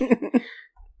Biggie.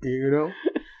 You know?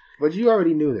 But you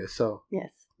already knew this, so.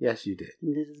 Yes. Yes, you did.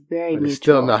 This is very but mutual. It's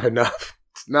still not enough.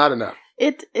 It's not enough.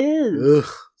 It is.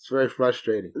 Ugh, it's very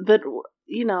frustrating. But,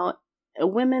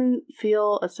 women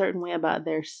feel a certain way about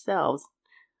themselves.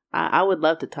 I would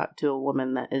love to talk to a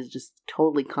woman that is just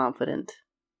totally confident,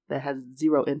 that has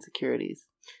zero insecurities.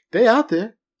 They out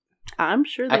there. I'm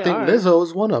sure they are. I think Lizzo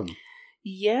is one of them.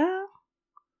 Yeah.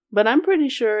 But I'm pretty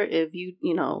sure if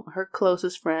her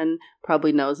closest friend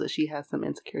probably knows that she has some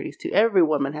insecurities too. Every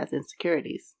woman has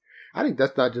insecurities. I think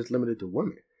that's not just limited to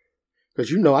women.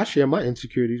 Because I share my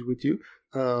insecurities with you.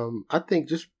 I think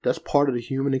just that's part of the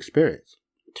human experience.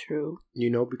 True.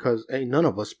 Because ain't none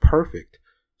of us perfect.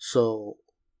 So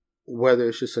whether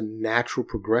it's just a natural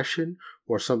progression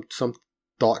or some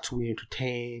thoughts we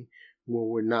entertain when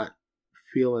we're not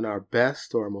feeling our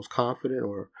best or most confident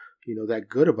or that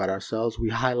good about ourselves, we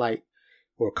highlight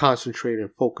or concentrate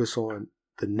and focus on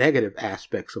the negative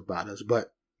aspects about us.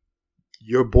 But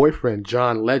your boyfriend,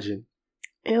 John Legend.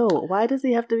 Ew, why does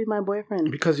he have to be my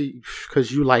boyfriend? Because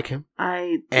you like him.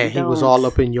 He was all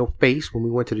up in your face when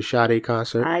we went to the Sade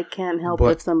concert. I can't help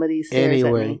if somebody stares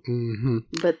at me. Mm-hmm.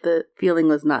 But the feeling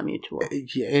was not mutual.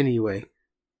 Yeah, anyway,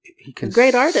 he can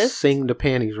great artist. Sing the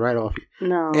panties right off you.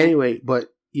 No. Anyway, but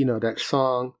that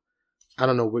song, I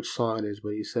don't know which song it is,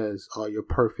 but he says, "All your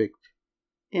perfect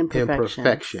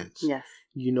imperfections." Yes.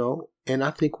 And I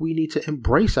think we need to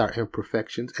embrace our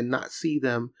imperfections and not see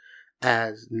them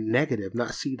as negative,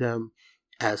 not see them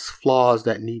as flaws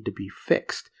that need to be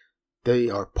fixed. They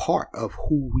are part of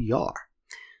who we are.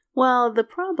 Well, the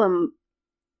problem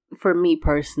for me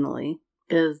personally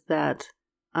is that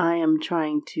I am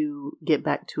trying to get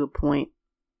back to a point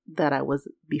that I was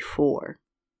before.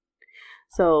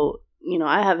 So,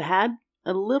 I have had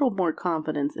a little more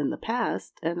confidence in the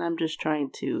past, and I'm just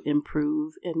trying to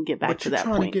improve and get back to that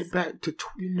point. But you're trying to get back to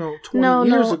 20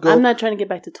 years ago. I'm not trying to get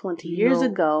back to 20 years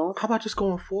ago. How about just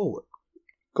going forward?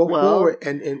 Go forward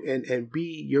and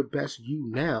be your best you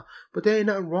now. But there ain't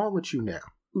nothing wrong with you now.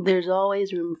 There's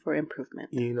always room for improvement.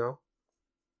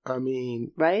 I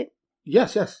mean, right?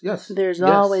 Yes. There's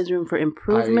always room for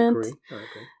improvement. I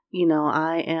agree.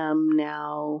 I am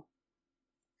now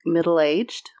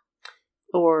middle-aged.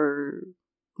 Or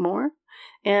more,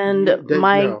 and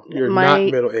my not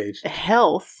middle-aged.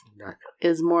 Health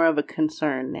is more of a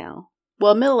concern now.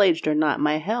 Well, middle-aged or not,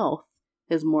 my health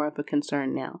is more of a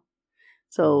concern now.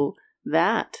 So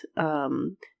that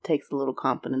takes a little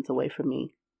confidence away from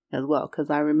me as well, because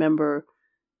I remember,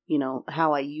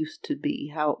 how I used to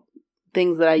be, how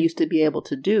things that I used to be able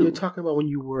to do. You're talking about when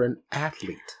you were an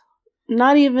athlete.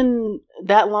 Not even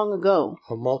that long ago.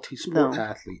 A multi-sport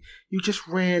athlete. You just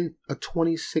ran a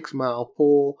 26-mile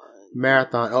full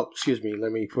marathon. Oh, excuse me.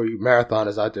 For you, marathon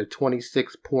is out there.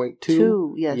 26.2.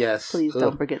 2, yes. Please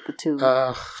don't forget the 2.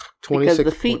 26.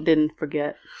 Because the feet didn't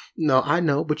forget. No, I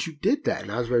know, but you did that,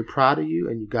 and I was very proud of you,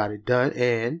 and you got it done.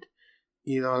 And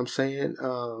you know what I'm saying?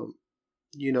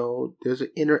 There's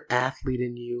an inner athlete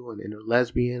in you, an inner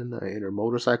lesbian, an inner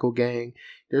motorcycle gang.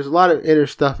 There's a lot of inner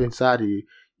stuff inside of you.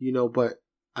 But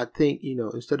I think,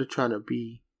 instead of trying to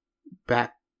be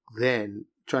back then,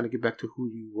 trying to get back to who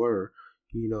you were,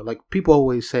 like people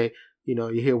always say, you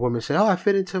hear women say, "Oh, I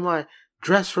fit into my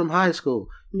dress from high school."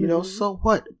 Mm-hmm. So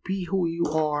what? Be who you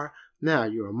are now.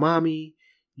 You're a mommy,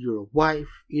 you're a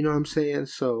wife, you know what I'm saying?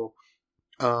 So,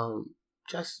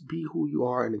 just be who you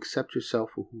are and accept yourself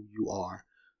for who you are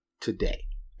today.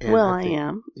 And I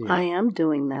am. Yeah. I am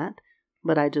doing that,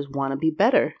 but I just want to be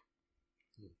better.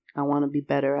 I want to be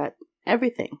better at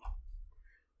everything.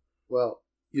 Well,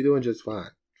 you're doing just fine,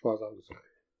 as far as I'm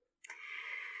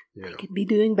concerned. I could be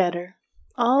doing better.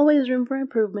 Always room for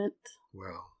improvement.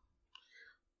 Well,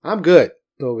 I'm good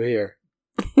over here.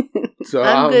 So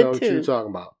I don't know what you're talking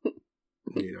about.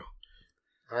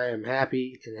 I am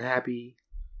happy in a happy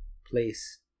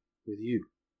place with you.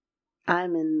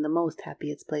 I'm in the most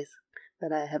happiest place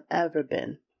that I have ever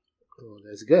been. Well,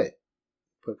 that's good.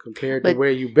 But compared to where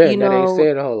you've been, that ain't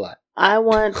saying a whole lot. I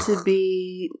want to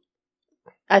be...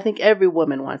 I think every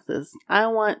woman wants this. I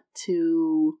want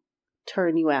to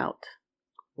turn you out.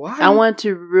 Why? I want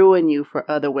to ruin you for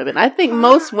other women. I think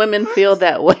most women feel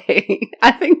that way.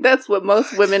 I think that's what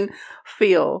most women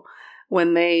feel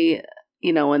when they,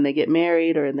 when they get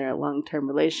married or in their long-term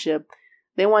relationship.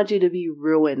 They want you to be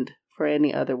ruined for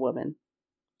any other woman.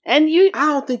 And I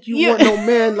don't think you want no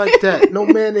man like that. No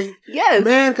man. Yes.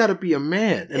 Man got to be a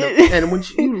man. And when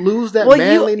you lose that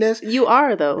manliness. You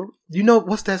are, though.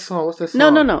 What's that song?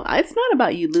 No. It's not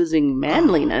about you losing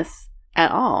manliness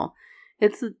at all.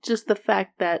 It's just the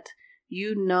fact that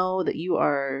you know that you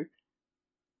are,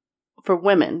 for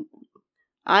women,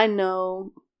 I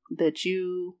know that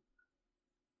you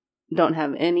don't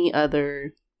have any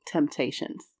other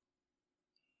temptations.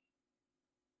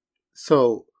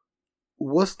 So,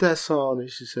 what's that song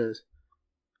that she says?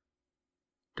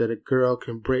 That a girl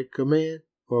can break a man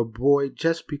or a boy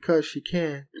just because she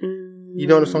can. You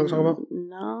know what the song's talking about?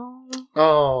 No.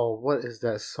 Oh, what is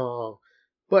that song?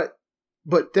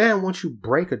 But then once you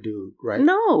break a dude, right?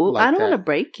 No, like I don't that, want to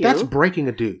break you. That's breaking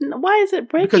a dude. Why is it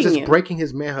breaking Because it's you? breaking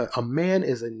his manhood. A man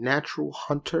is a natural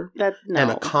hunter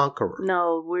and a conqueror.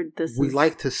 No, we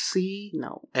like to see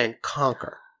and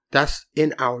conquer. That's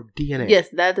in our DNA. Yes,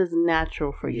 that is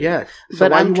natural for you. Yes. So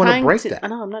but why I'm you want to break that?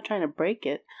 No, I'm not trying to break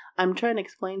it. I'm trying to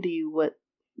explain to you what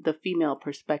the female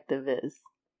perspective is.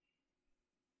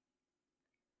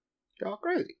 Y'all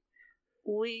crazy.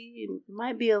 We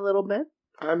might be a little bit.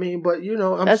 I mean, but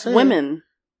that's saying, women.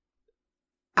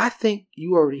 I think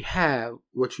you already have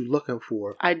what you're looking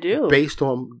for. I do. Based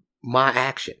on my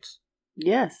actions.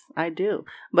 Yes, I do.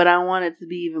 But I want it to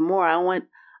be even more. I want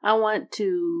to, I want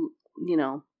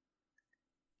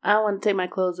to take my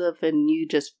clothes off and you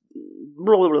just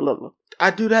blah, blah, blah, blah. I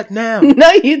do that now.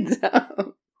 No, you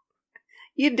don't.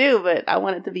 You do, but I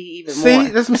want it to be even more.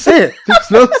 See, that's what I'm saying.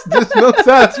 There's no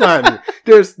satisfying you.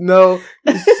 There's no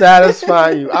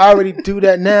satisfying you. I already do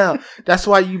that now. That's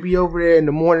why you be over there in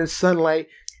the morning sunlight,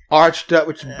 arched up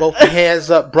with both your hands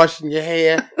up, brushing your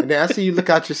hair, and then I see you look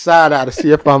out your side eye to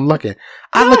see if I'm looking.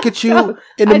 I look at you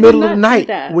in the middle of the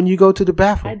night when you go to the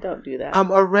bathroom. I don't do that. I'm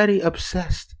already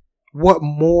obsessed. What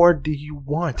more do you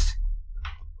want?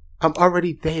 I'm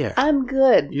already there. I'm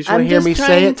good. You just want to hear me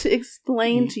say it? I'm just trying to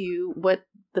explain to you what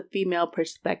the female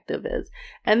perspective is.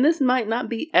 And this might not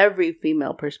be every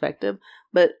female perspective,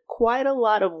 but quite a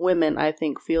lot of women, I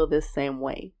think, feel this same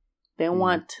way. They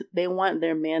want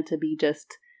their man to be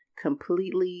just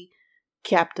completely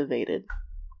captivated.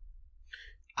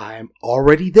 I'm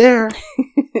already there.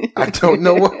 I don't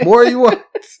know what more you want.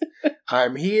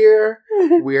 I'm here.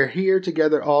 We're here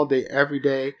together all day, every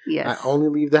day. Yes. I only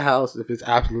leave the house if it's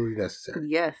absolutely necessary.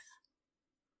 Yes.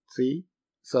 See?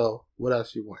 So, what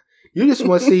else you want? You just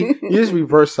want to see, you just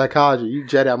reverse psychology. You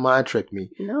Jedi mind tricked me.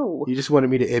 No. You just wanted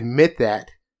me to admit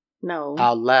that. No.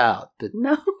 Out loud.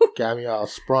 No. Got me all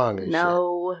sprung and shit. No.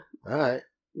 All right.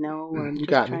 No, I'm you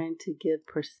just trying to give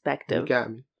perspective. You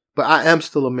got me. But I am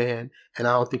still a man, and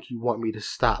I don't think you want me to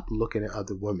stop looking at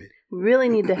other women. We really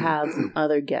need to have some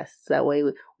other guests. That way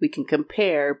we can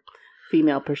compare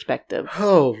female perspectives.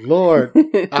 Oh, Lord.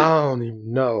 I don't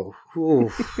even know.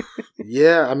 Oof.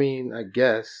 Yeah, I mean, I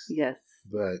guess. Yes.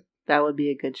 But that would be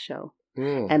a good show.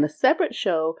 And a separate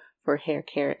show for hair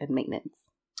care and maintenance.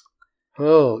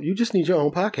 Oh, you just need your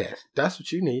own podcast. That's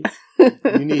what you need.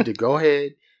 You need to go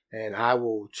ahead, and I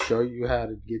will show you how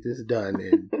to get this done,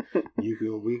 and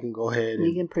we can go ahead and...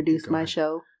 You can produce my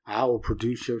show? I will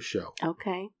produce your show.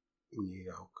 Okay.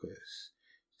 Because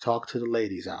talk to the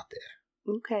ladies out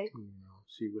there. Okay.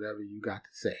 See whatever you got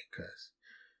to say, because...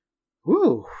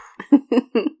 Woo!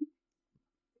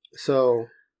 So,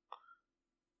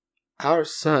 our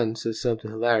son said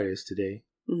something hilarious today.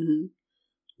 Mm-hmm.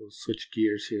 We'll switch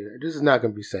gears here. This is not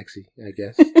going to be sexy, I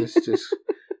guess. This is just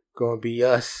going to be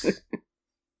us.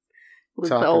 With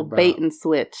the old bait and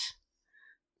switch.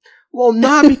 Well,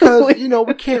 not because,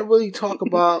 we can't really talk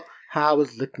about how I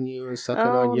was licking you and sucking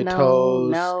on your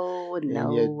toes. No.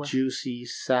 And your juicy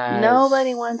size.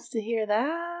 Nobody wants to hear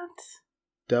that.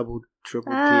 Double,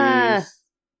 triple D's.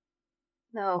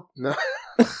 No.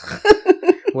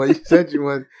 Well, you said you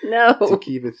want to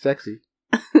keep it sexy.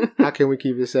 How can we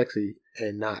keep it sexy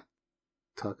and not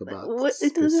talk about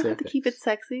it doesn't have to keep it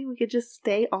sexy. We could just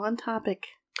stay on topic.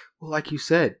 Well, like you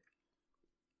said,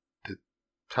 the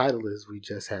title is We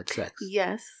Just Had Sex.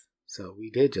 Yes. So we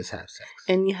did just have sex.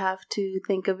 And you have to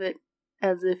think of it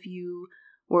as if you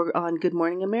were on Good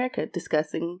Morning America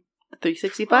discussing the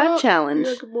 365 challenge.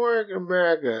 Yeah, Good Morning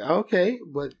America. Okay.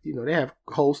 But, they have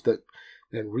hosts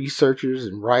and researchers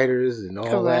and writers and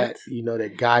all that,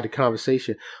 that guide the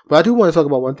conversation. But I do want to talk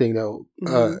about one thing, though,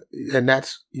 and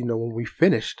that's, when we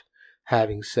finished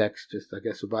having sex, just, I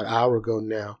guess, about an hour ago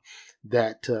now,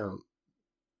 that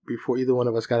before either one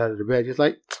of us got out of the bed, just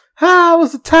like, it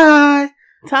was a tie.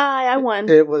 I won.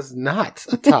 It was not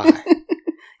a tie.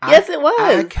 Yes, it was.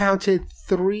 I counted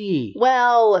 3.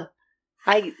 Well,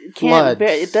 I can't.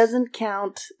 It doesn't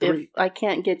count if I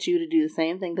can't get you to do the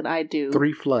same thing that I do.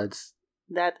 3 floods.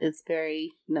 That is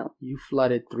no. You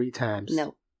flooded 3 times.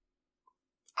 No.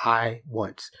 I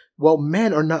once. Well,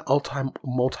 men are not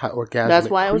multi-orgasmic. That's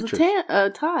why creatures. It was a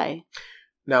tie.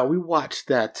 Now, we watched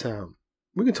that.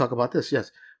 We can talk about this,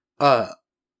 yes.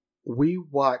 We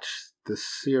watched the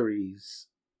series,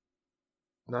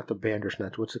 not the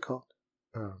Bandersnatch, what's it called?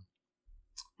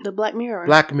 The Black Mirror.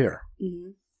 Black Mirror.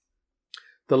 Mm-hmm.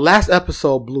 The last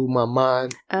episode blew my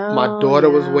mind. Oh, my daughter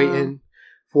was waiting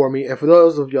for me. And for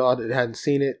those of y'all that hadn't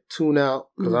seen it, tune out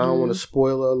because I don't want to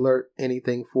spoiler alert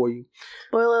anything for you.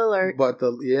 Spoiler alert. But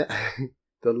the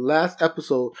last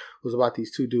episode was about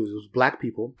these two dudes. It was black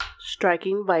people.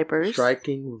 Striking Vipers.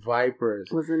 Striking Vipers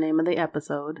was the name of the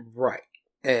episode. Right.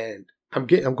 And I'm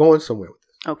going somewhere with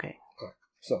this. Okay. All right.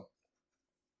 So,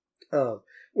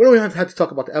 we don't even have to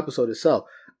talk about the episode itself.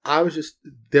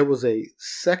 There was a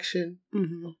section,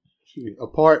 a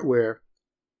part where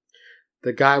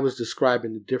the guy was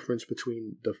describing the difference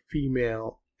between the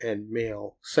female and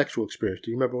male sexual experience.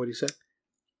 Do you remember what he said?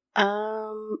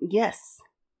 Yes.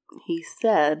 He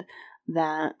said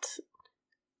that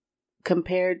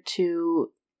compared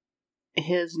to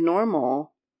his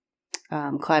normal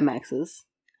climaxes,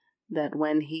 that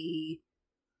when he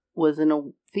was in a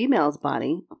female's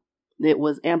body, it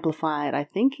was amplified. I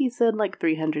think he said like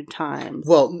 300 times.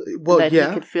 Well, that yeah.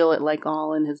 He could feel it like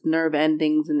all in his nerve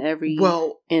endings and every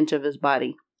inch of his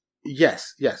body.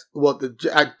 Yes. Well,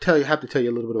 I have to tell you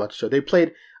a little bit about the show. They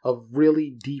played a really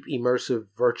deep, immersive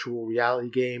virtual reality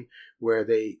game where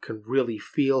they can really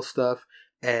feel stuff.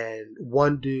 And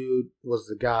one dude was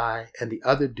the guy, and the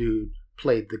other dude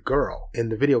played the girl in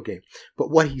the video game.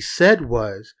 But what he said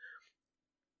was,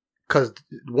 because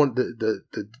the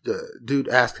dude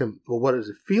asked him, well, what does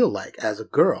it feel like as a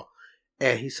girl?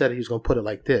 And he said he was going to put it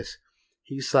like this.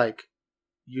 He's like,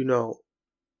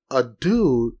 a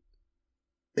dude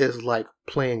is like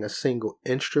playing a single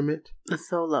instrument. A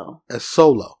solo.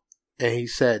 And he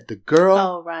said the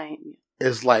girl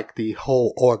is like the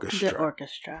whole orchestra. The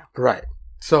orchestra. Right.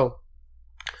 So.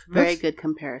 Very good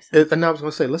comparison. And I was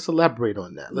going to say, let's elaborate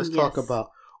on that. Let's talk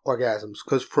about orgasms.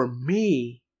 Because for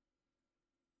me,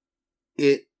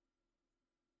 it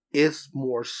is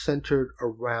more centered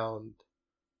around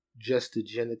just the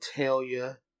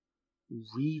genitalia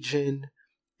region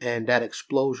and that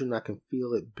explosion. I can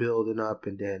feel it building up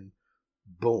and then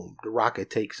boom, the rocket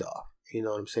takes off. You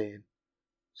know what I'm saying?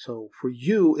 So for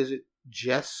you, is it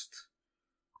just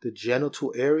the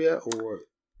genital area or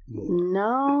more?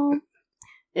 No,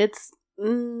 it's,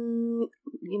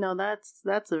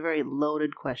 that's a very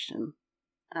loaded question.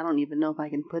 I don't even know if I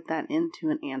can put that into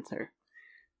an answer.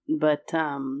 But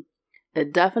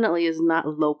it definitely is not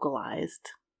localized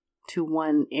to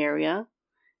one area.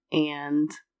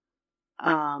 And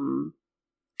I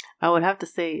would have to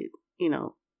say,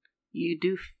 you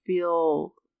do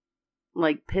feel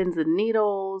like pins and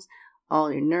needles,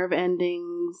 all your nerve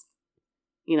endings.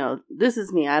 This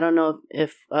is me. I don't know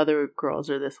if other girls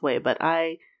are this way, but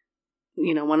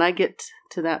when I get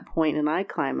to that point and I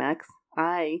climax,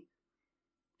 I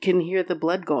can hear the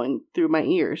blood going through my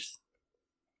ears.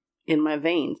 In my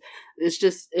veins. It's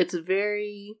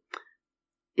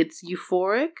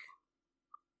euphoric,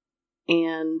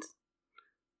 and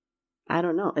I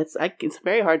don't know. It's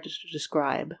very hard to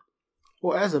describe.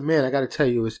 Well, as a man, I got to tell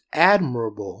you, it's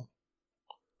admirable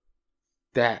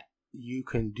that you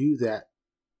can do that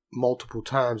multiple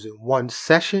times in one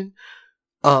session.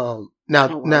 Now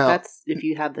that's if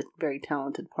you have the very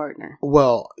talented partner.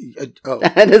 Well,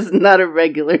 that is not a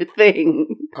regular thing.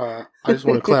 I just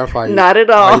want to clarify. Not at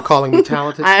all. Are you calling me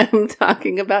talented? I'm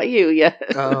talking about you. Yes.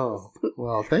 Oh,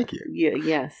 well, thank you. Yeah.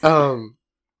 Yes.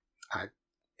 I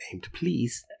aim to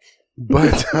please,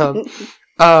 but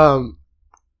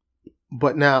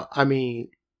but now, I mean,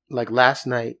 like last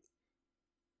night,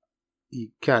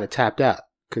 you kind of tapped out,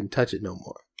 couldn't touch it no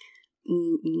more.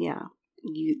 Yeah.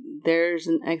 There's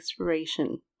an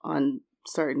expiration on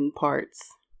certain parts,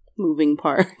 moving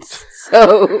parts.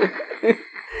 So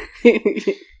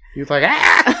you're like,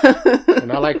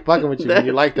 and I like fucking with you when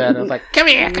you like that. And I was like, come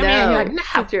here. You're like,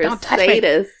 no, you're don't a touch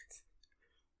sadist. Me.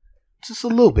 Just a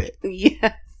little bit.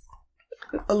 Yes.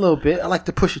 A little bit. I like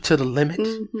to push it to the limit.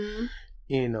 Mm-hmm.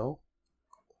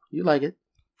 You like it.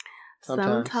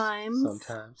 Sometimes.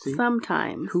 See?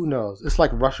 Sometimes. Who knows? It's like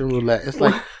Russian roulette. It's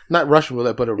like, not Russian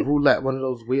roulette, but a roulette. One of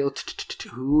those wheels.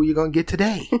 Who are you going to get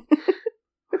today?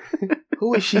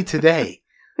 Who is she today?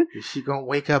 Is she going to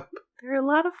wake up? There are a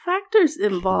lot of factors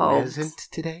involved. Isn't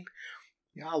today?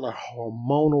 Y'all are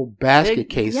hormonal basket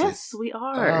cases. Yes, we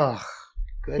are. Oh,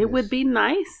 goodness. It would be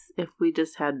nice if we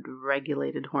just had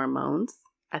regulated hormones.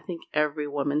 I think every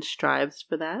woman strives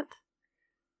for that.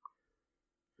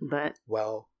 But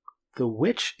well, the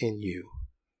witch in you.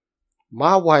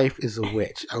 My wife is a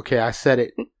witch. Okay, I said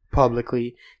it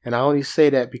publicly, and I only say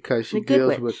that because she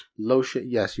deals with lotion.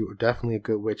 Yes, you are definitely a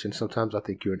good witch, and sometimes I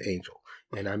think you're an angel.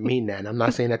 And I mean that. And I'm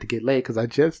not saying that to get laid because I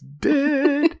just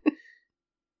did.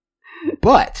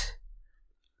 But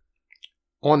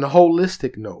on the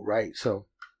holistic note, right? So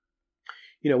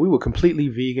we were completely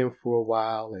vegan for a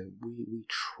while, and we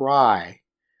try.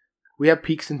 We have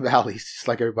peaks and valleys just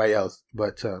like everybody else,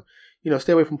 but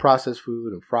stay away from processed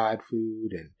food and fried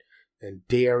food and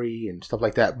dairy and stuff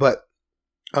like that. But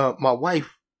my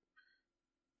wife,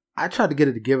 I tried to get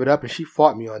her to give it up, and she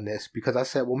fought me on this because I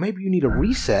said, well, maybe you need a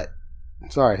reset.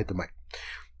 Sorry, I hit the mic.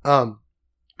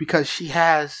 Because she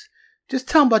has, just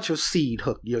tell them about your seed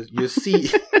hook, your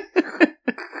seed.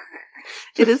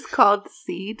 It is called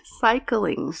seed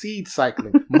cycling. Seed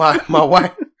cycling. My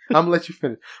wife, I'm going to let you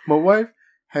finish. My wife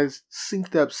has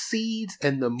synced up seeds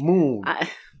and the moon.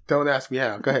 Don't ask me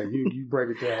how. Go ahead. You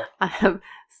break it down. I have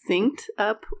synced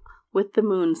up with the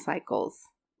moon cycles.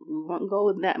 We won't go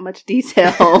in that much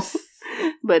detail,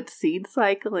 but seed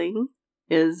cycling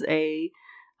is a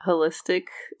holistic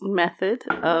method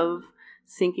of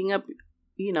syncing up,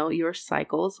 your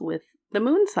cycles with the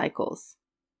moon cycles.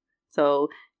 So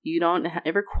you don't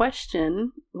ever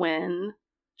question when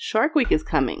Shark Week is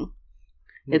coming.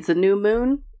 It's a new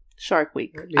moon, Shark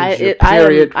Week. I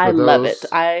love it.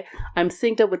 I'm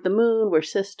synced up with the moon. We're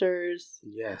sisters.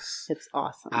 Yes. It's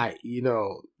awesome.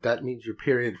 That means your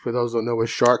period. For those who don't know what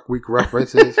Shark Week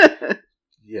reference is.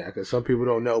 Yeah, because some people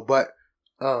don't know. But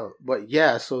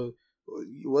yeah, so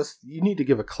you need to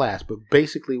give a class, but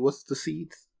basically what's the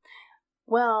seeds?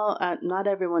 Well, not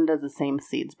everyone does the same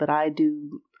seeds, but I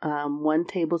do 1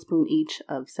 tablespoon each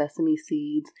of sesame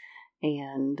seeds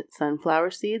and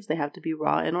sunflower seeds. They have to be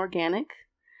raw and organic.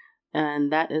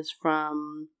 And that is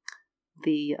from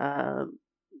the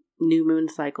new moon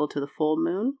cycle to the full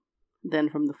moon. Then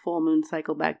from the full moon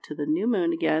cycle back to the new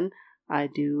moon again, I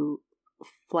do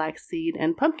flaxseed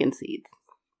and pumpkin seeds.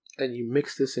 And you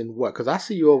mix this in what? Because I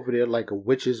see you over there like a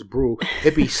witch's brew.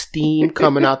 It be steam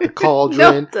coming out the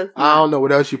cauldron. No, I don't know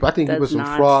what else you put. I think you put some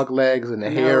frog legs and the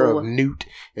hair of newt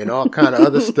and all kind of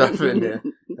other stuff in there.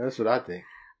 That's what I think.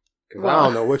 Because I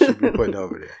don't know what you be putting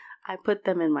over there. I put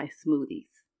them in my smoothies.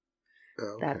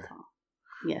 Oh, okay. That's all.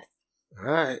 Yes.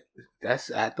 All right.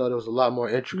 I thought it was a lot more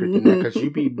intricate than that because you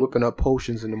be whipping up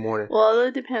potions in the morning. Well,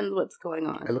 it depends what's going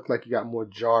on. It looked like you got more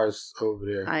jars over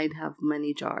there. I'd have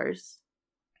many jars.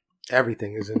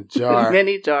 Everything is in a jar.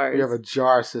 Many jars. You have a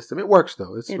jar system. It works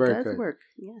though. It very good. It does work.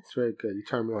 Yes. It's very good. You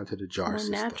turn me on to the jar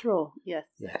system. Natural. Yes.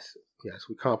 Yes.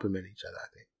 We complement each other, I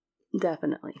think.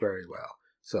 Definitely. Very well.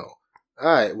 So,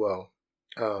 all right. Well,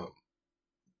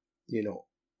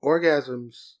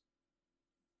 orgasms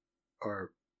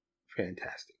are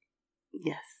fantastic.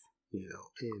 Yes.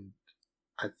 And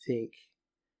I think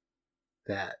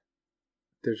that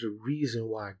there's a reason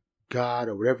why God,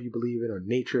 or whatever you believe in, or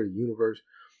nature, the universe,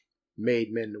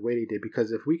 made men the way they did.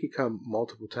 Because if we could come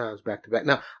multiple times back to back,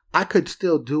 now I could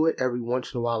still do it every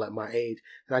once in a while at my age,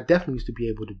 and I definitely used to be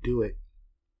able to do it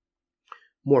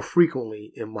more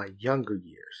frequently in my younger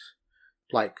years.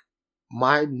 Like,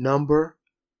 my number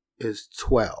is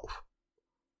 12.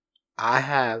 I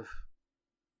have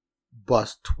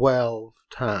bust 12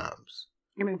 times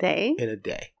in a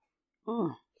day.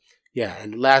 Oh. Yeah,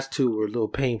 and the last 2 were a little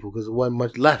painful because there wasn't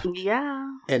much left. Yeah.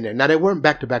 In there. Now, they weren't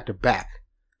back to back to back.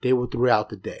 They were throughout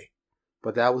the day.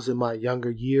 But that was in my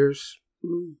younger years.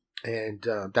 Mm. And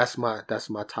that's my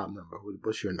top number.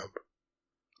 What's your number?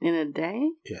 In a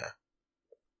day? Yeah.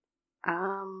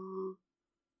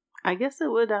 I guess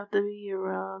it would have to be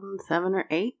around 7 or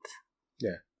 8.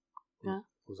 Yeah.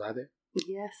 Was I there?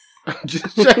 Yes.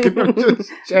 Just checking. Duh.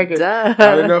 I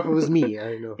didn't know if it was me.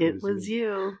 It was me.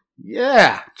 You.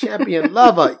 Yeah. Champion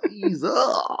lover. Ease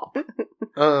up.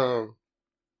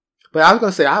 But I was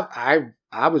going to say,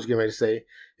 I was getting ready to say,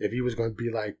 if you was going to be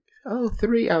like,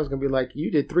 3, I was going to be like, you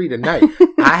did 3 tonight.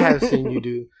 I have seen you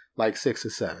do like 6 or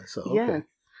 7. So, okay. Yes.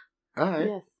 All right.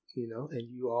 Yes. And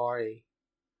you are a...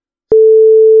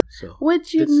 So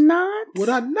would you not? Would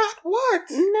I not? What?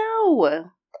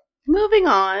 No. Moving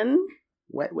on.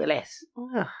 Wet Willis.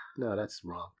 No, that's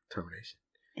wrong. Termination.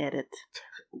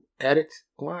 Edit.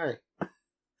 Why?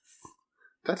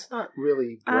 That's not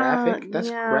really graphic. That's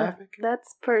graphic.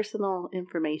 That's personal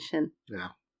information. Yeah.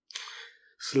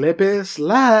 Slip and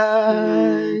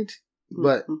slide. Mm-hmm.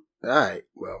 But, all right.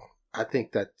 Well, I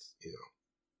think that's,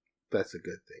 that's a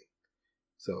good thing.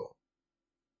 So,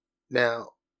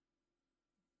 now,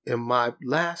 in my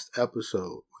last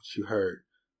episode, which you heard,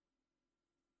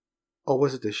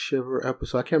 was it the Shiver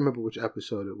episode? I can't remember which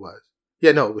episode it was.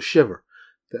 Yeah, no, it was Shiver.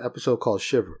 The episode called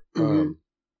Shiver. Mm-hmm.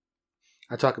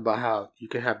 I talk about how you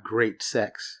can have great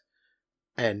sex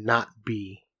and not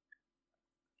be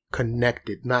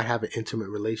connected, not have an intimate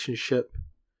relationship.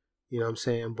 You know what I'm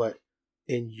saying? But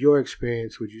in your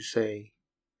experience, would you say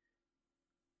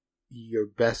your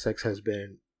best sex has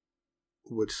been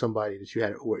with somebody that you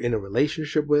had were in a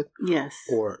relationship with? Yes.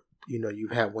 Or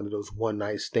you've had one of those one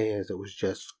night stands that was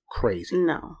just crazy?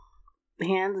 No.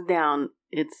 Hands down,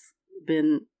 it's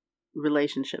been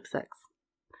relationship sex.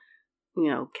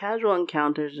 Casual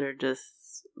encounters are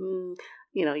just,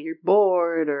 you're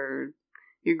bored or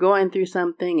you're going through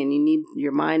something and you need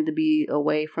your mind to be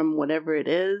away from whatever it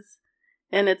is.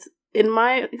 And it's, in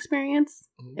my experience,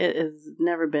 it has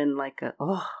never been like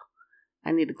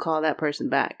I need to call that person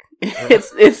back.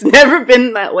 It's never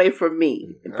been that way for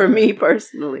me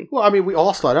personally. Well, I mean, we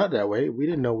all start out that way. We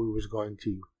didn't know we was going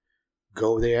to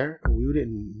go there. We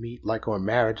didn't meet like on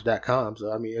marriage.com.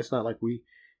 So, I mean, it's not like we,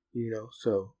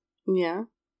 so. Yeah.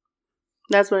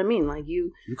 That's what I mean. Like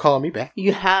you calling me back.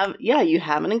 You have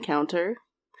an encounter,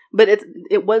 but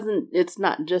it's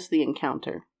not just the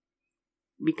encounter.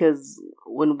 Because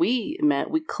when we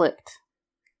met, we clicked.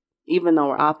 Even though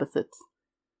we're opposites.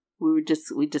 We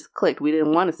just clicked. We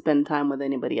didn't want to spend time with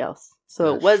anybody else.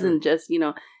 So That's it wasn't true. Just,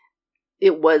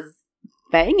 it was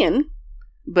banging,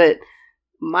 but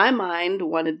my mind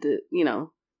wanted to,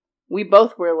 we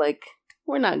both were like,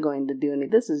 we're not going to do any,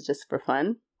 this is just for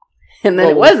fun. And then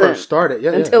it wasn't. First started,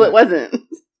 until it wasn't.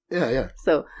 Yeah.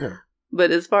 So,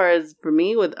 but as far as for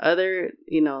me with other,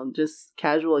 just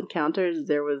casual encounters,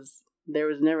 there was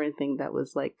never anything that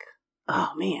was like,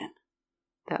 oh man,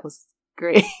 that was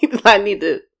great.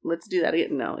 Let's do that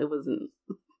again. No, it wasn't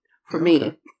for me.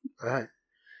 All right.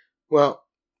 Well,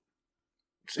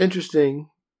 it's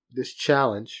interesting, this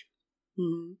challenge.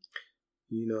 Mm-hmm.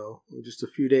 We're just a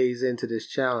few days into this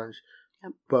challenge.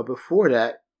 Yep. But before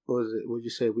that, would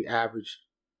you say we averaged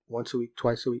once a week,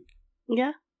 twice a week?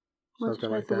 Yeah. Once or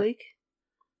twice a week.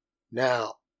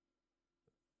 Now,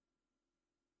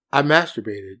 I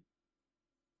masturbated.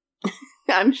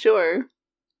 I'm sure.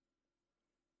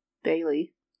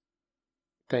 Daily.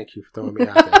 Thank you for throwing me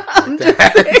out there.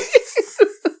 Like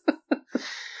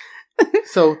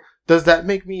So, does that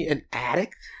make me an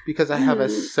addict because I have a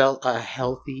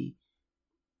healthy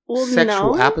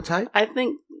sexual appetite? I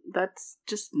think that's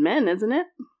just men, isn't it?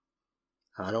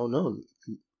 I don't know.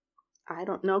 I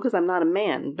don't know because I'm not a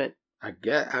man, but I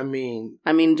mean,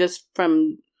 just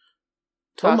from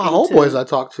some of my homeboys I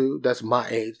talk to, that's my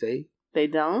age, they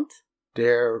don't.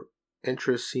 Their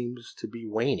interest seems to be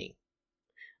waning.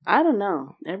 I don't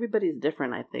know. Everybody's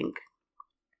different, I think.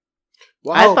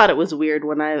 Well, I thought it was weird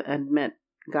when I had met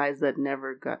guys that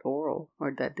never got oral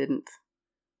or that didn't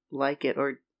like it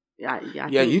or.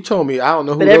 You told me. I don't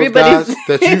know who those guys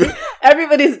that you.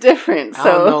 Everybody's different. So. I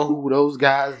don't know who those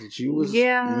guys that you was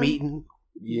meeting.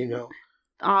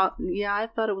 I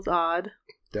thought it was odd.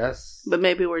 But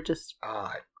maybe we're just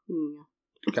odd.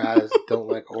 Yeah. Guys don't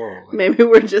like oral. Maybe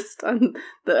we're just on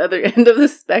the other end of the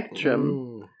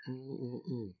spectrum.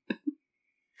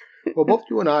 Well, both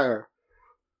you and I are,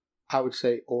 I would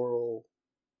say, oral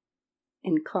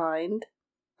inclined.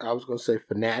 I was going to say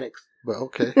fanatics, but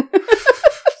okay.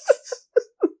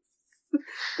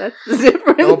 That's the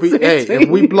difference. If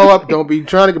we blow up, don't be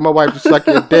trying to get my wife to suck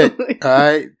your dick. All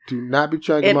right? Do not be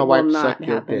trying to get my wife to suck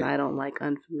your dick. I don't like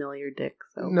unfamiliar dick.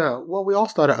 So. No. Well, we all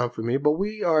started unfamiliar, but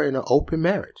we are in an open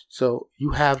marriage. So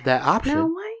you have that option. Now,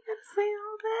 why are you going to say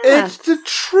all that? It's the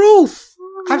truth.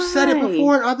 All I've said it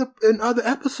before in other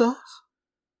episodes.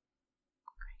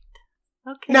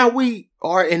 Great. Okay. Now, we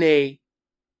are in a,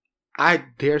 I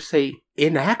dare say,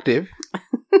 inactive.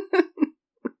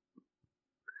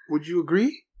 Would you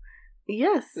agree?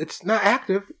 Yes. It's not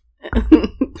active.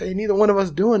 Ain't neither one of us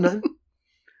doing nothing.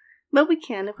 But we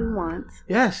can if we want.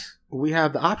 Yes. We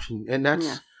have the option. And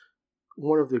that's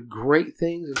one of the great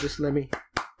things. And just let me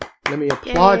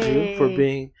applaud you for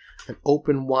being an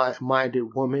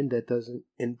open-minded woman that doesn't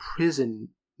imprison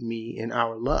me in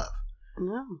our love.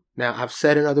 No. Now, I've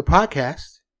said in other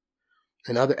podcasts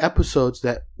and other episodes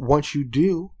that once you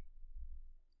do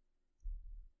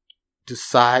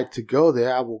decide to go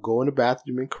there, I will go in the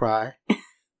bathroom and cry.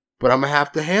 But I'm going to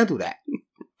have to handle that.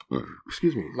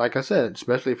 Excuse me. Like I said,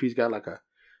 especially if he's got like a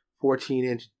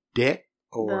 14-inch dick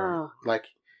or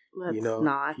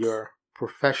your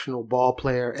professional ball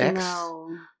player ex,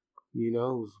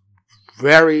 who's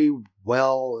very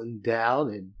well endowed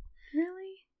and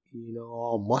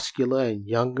all muscular and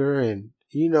younger and,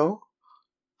 I'm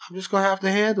just going to have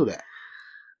to handle that.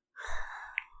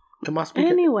 Am I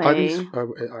speaking? Anyway. Are these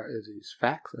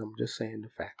facts? I'm just saying the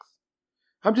facts.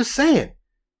 I'm just saying.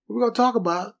 We're going to talk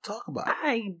about.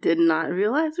 I did not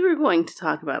realize we were going to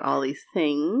talk about all these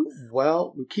things.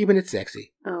 Well, we're keeping it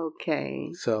sexy.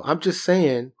 Okay. So I'm just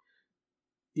saying,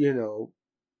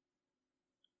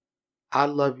 I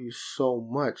love you so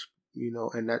much,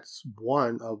 and that's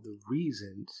one of the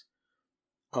reasons.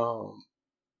 And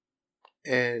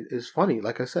it's funny,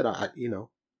 like I said,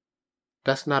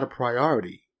 that's not a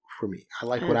priority for me. I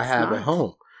like what I It's have at not.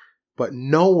 home. But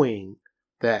knowing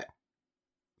that,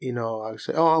 I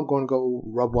say, oh, I'm going to go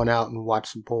rub one out and watch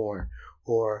some porn.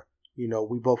 Or,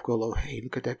 we both go, hey,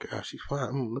 look at that girl. She's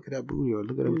fine. Look at that booty, or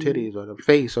look at them titties, or the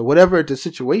face, or whatever the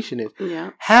situation is.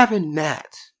 Yeah. Having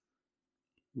that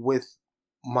with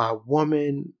my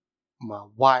woman, my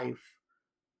wife,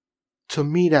 to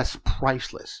me, that's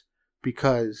priceless.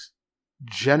 Because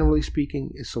generally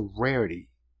speaking, it's a rarity.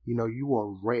 You are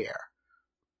rare.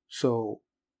 So,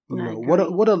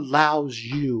 what allows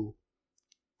you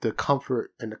the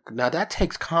comfort now that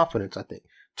takes confidence, I think,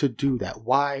 to do that.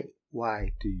 Why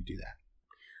do you do that?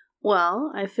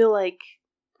 Well, I feel like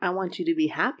I want you to be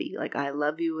happy. Like, I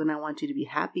love you and I want you to be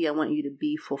happy. I want you to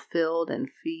be fulfilled and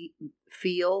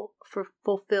feel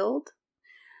fulfilled,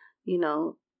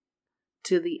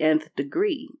 to the nth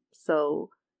degree. So,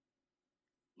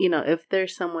 if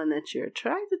there's someone that you're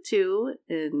attracted to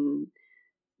and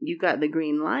you got the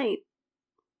green light,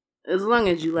 as long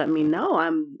as you let me know,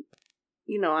 I'm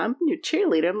your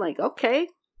cheerleader. I'm like, okay,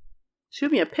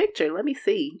 shoot me a picture. Let me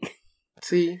see.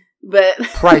 See? But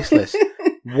priceless.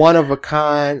 One of a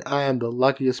kind. I am the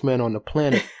luckiest man on the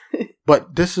planet.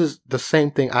 But this is the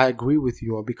same thing I agree with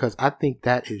you on, because I think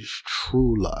that is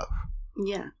true love.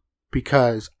 Yeah.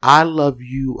 Because I love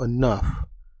you enough.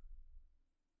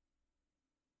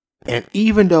 And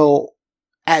even though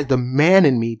as the man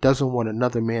in me doesn't want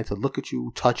another man to look at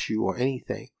you, touch you, or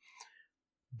anything,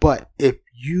 but if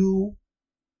you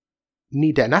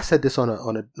need that, and I said this on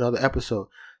another episode,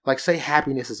 like say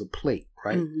happiness is a plate,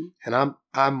 right? Mm-hmm. And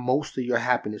I'm most of your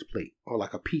happiness plate, or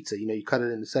like a pizza, you cut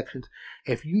it into sections.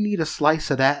 If you need a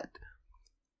slice of that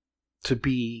to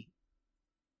be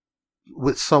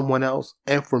with someone else,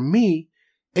 and for me,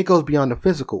 it goes beyond the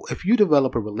physical. If you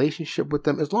develop a relationship with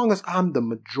them, as long as I'm the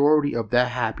majority of that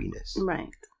happiness, right?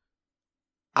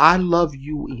 I love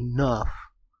you enough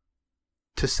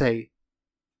to say,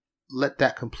 let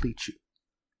that complete you.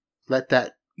 Let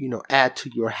that, add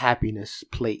to your happiness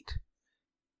plate.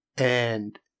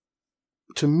 And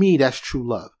to me, that's true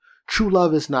love. True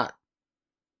love is not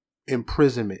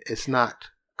imprisonment. It's not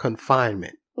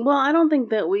confinement. Well, I don't think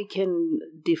that we can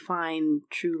define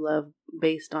true love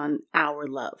based on our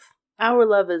love. Our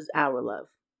love is our love,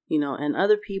 and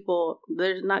other people,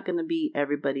 there's not going to be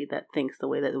everybody that thinks the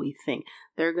way that we think.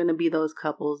 There are going to be those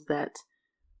couples that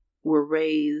were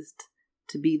raised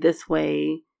to be this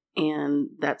way, and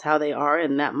that's how they are,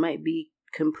 and that might be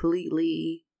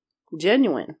completely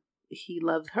genuine. He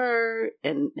loves her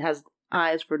and has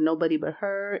eyes for nobody but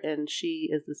her, and she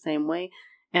is the same way.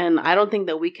 And I don't think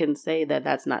that we can say that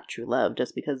that's not true love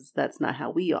just because that's not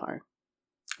how we are.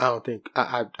 I don't think.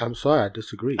 I'm sorry. I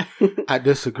disagree. I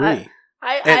disagree.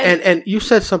 And you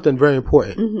said something very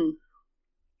important. Mm-hmm.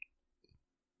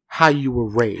 How you were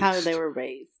raised. How they were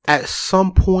raised. At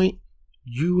some point,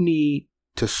 you need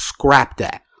to scrap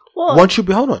that. Well, Once you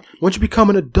become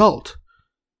an adult,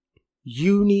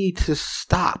 you need to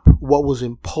stop what was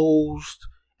imposed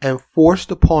and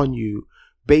forced upon you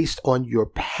based on your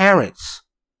parents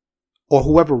or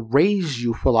whoever raised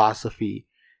you philosophy,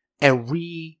 and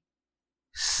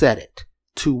reset it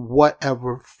to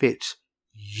whatever fits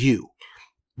you.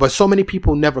 But so many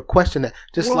people never question that.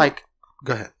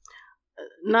 Go ahead.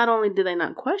 Not only do they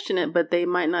not question it, but they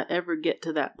might not ever get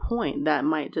to that point. That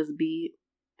might just be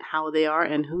how they are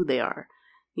and who they are.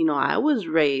 I was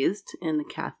raised in the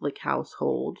Catholic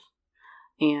household,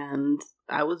 and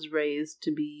I was raised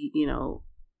to be,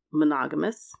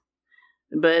 monogamous.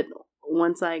 But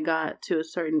once I got to a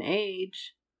certain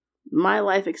age, my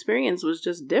life experience was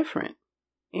just different.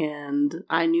 And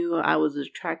I knew I was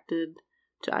attracted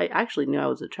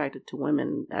to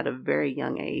women at a very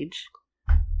young age.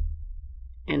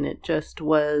 And it just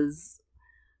was,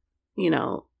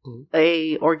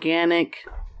 a organic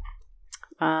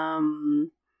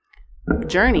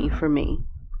journey for me.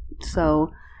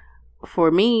 So for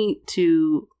me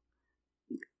to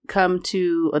come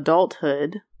to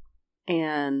adulthood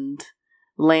and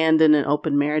land in an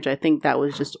open marriage, I think that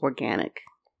was just organic.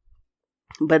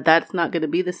 But that's not going to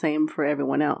be the same for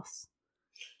everyone else.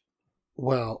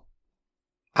 Well,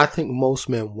 I think most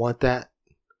men want that,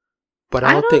 but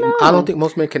I don't think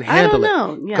most men can handle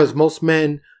it. Because most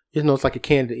men, it's like a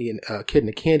kid in a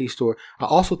candy store. I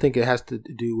also think it has to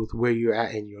do with where you're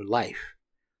at in your life,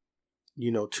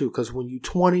 too. Because when you're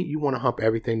 20, you want to hump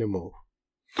everything to move.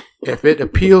 If it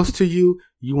appeals to you,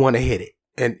 you want to hit it.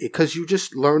 And because you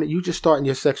just starting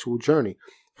your sexual journey.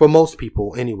 For most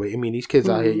people, anyway. I mean, these kids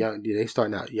out here, young, they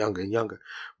starting out younger and younger.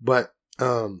 But,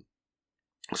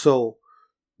 so,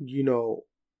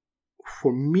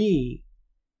 for me,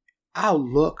 I'll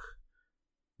look,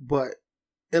 but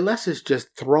unless it's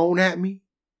just thrown at me,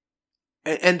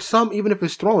 And some, even if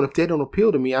it's thrown, if they don't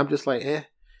appeal to me, I'm just like,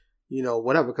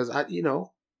 whatever. Because I'm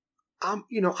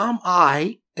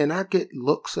I, and I get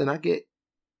looks, and I get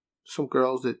some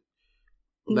girls that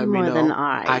let me know more than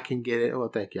I can get it. Well,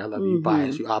 thank you. I love you.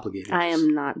 Biased. You obligated. I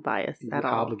am not biased at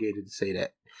all. Obligated to say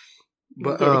that.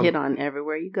 But you get hit on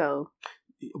everywhere you go.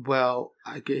 Well,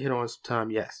 I get hit on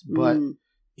sometimes, yes. But,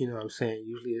 you know what I'm saying?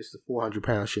 Usually it's the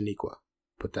 400-pound Shaniqua.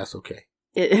 But that's okay.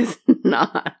 It is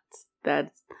not.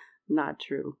 That's not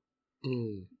true.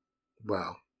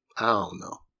 Well, I don't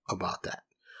know about that.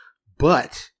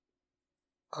 But,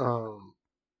 I'm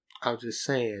just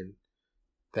saying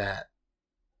that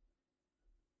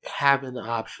having the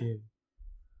option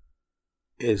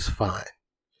is fine.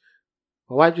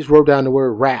 My wife just wrote down the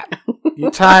word rap. You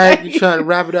tired? You trying to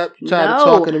wrap it up? You tired of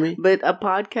talking to me? But a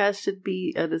podcast should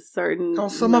be at a certain...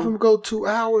 some of them go 2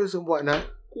 hours and whatnot.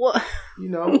 Well,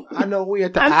 I know we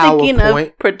at the I'm hour thinking point.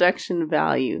 of production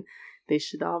value. They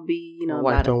should all be, My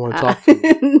wife don't want to talk to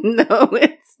me. No,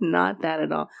 it's not that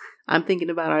at all. I'm thinking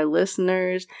about our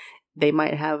listeners. They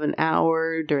might have an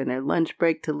hour during their lunch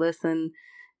break to listen.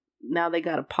 Now they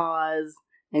got to pause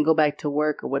and go back to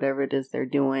work or whatever it is they're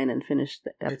doing and finish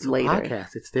It's later. a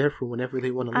podcast. It's there for whenever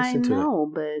they want to listen to it. I know,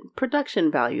 but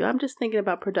production value. I'm just thinking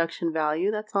about production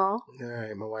value. That's all. All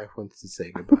right, my wife wants to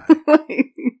say goodbye.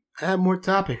 I have more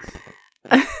topics.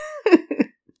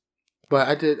 But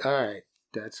I did. All right,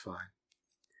 that's fine.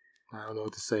 I don't know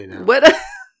what to say now.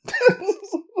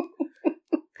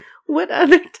 What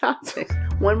other topic?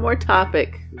 One more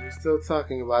topic. We're still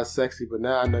talking about sexy, but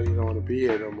now I know you don't want to be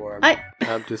here no more.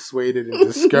 I'm dissuaded and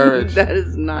discouraged. That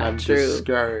is not true. I'm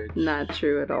discouraged. Not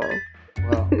true at all.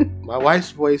 Well, my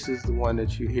wife's voice is the one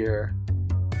that you hear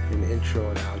in the intro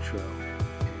and outro.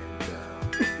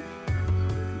 And I'm going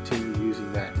to continue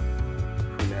using that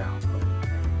for now.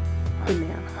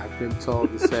 I've been told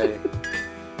to say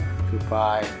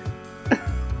goodbye.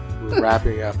 We're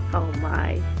wrapping up. Oh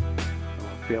my.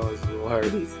 Feelings a little hurt.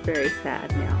 He's very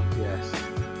sad now. Yes.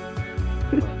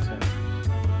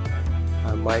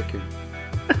 I'm Mike, and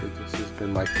this has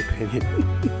been Mike's Opinion.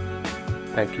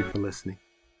 Thank you for listening.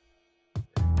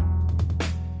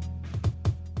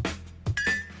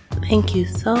 Thank you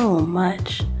so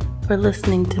much for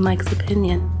listening to Mike's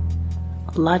Opinion.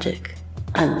 Logic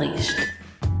Unleashed.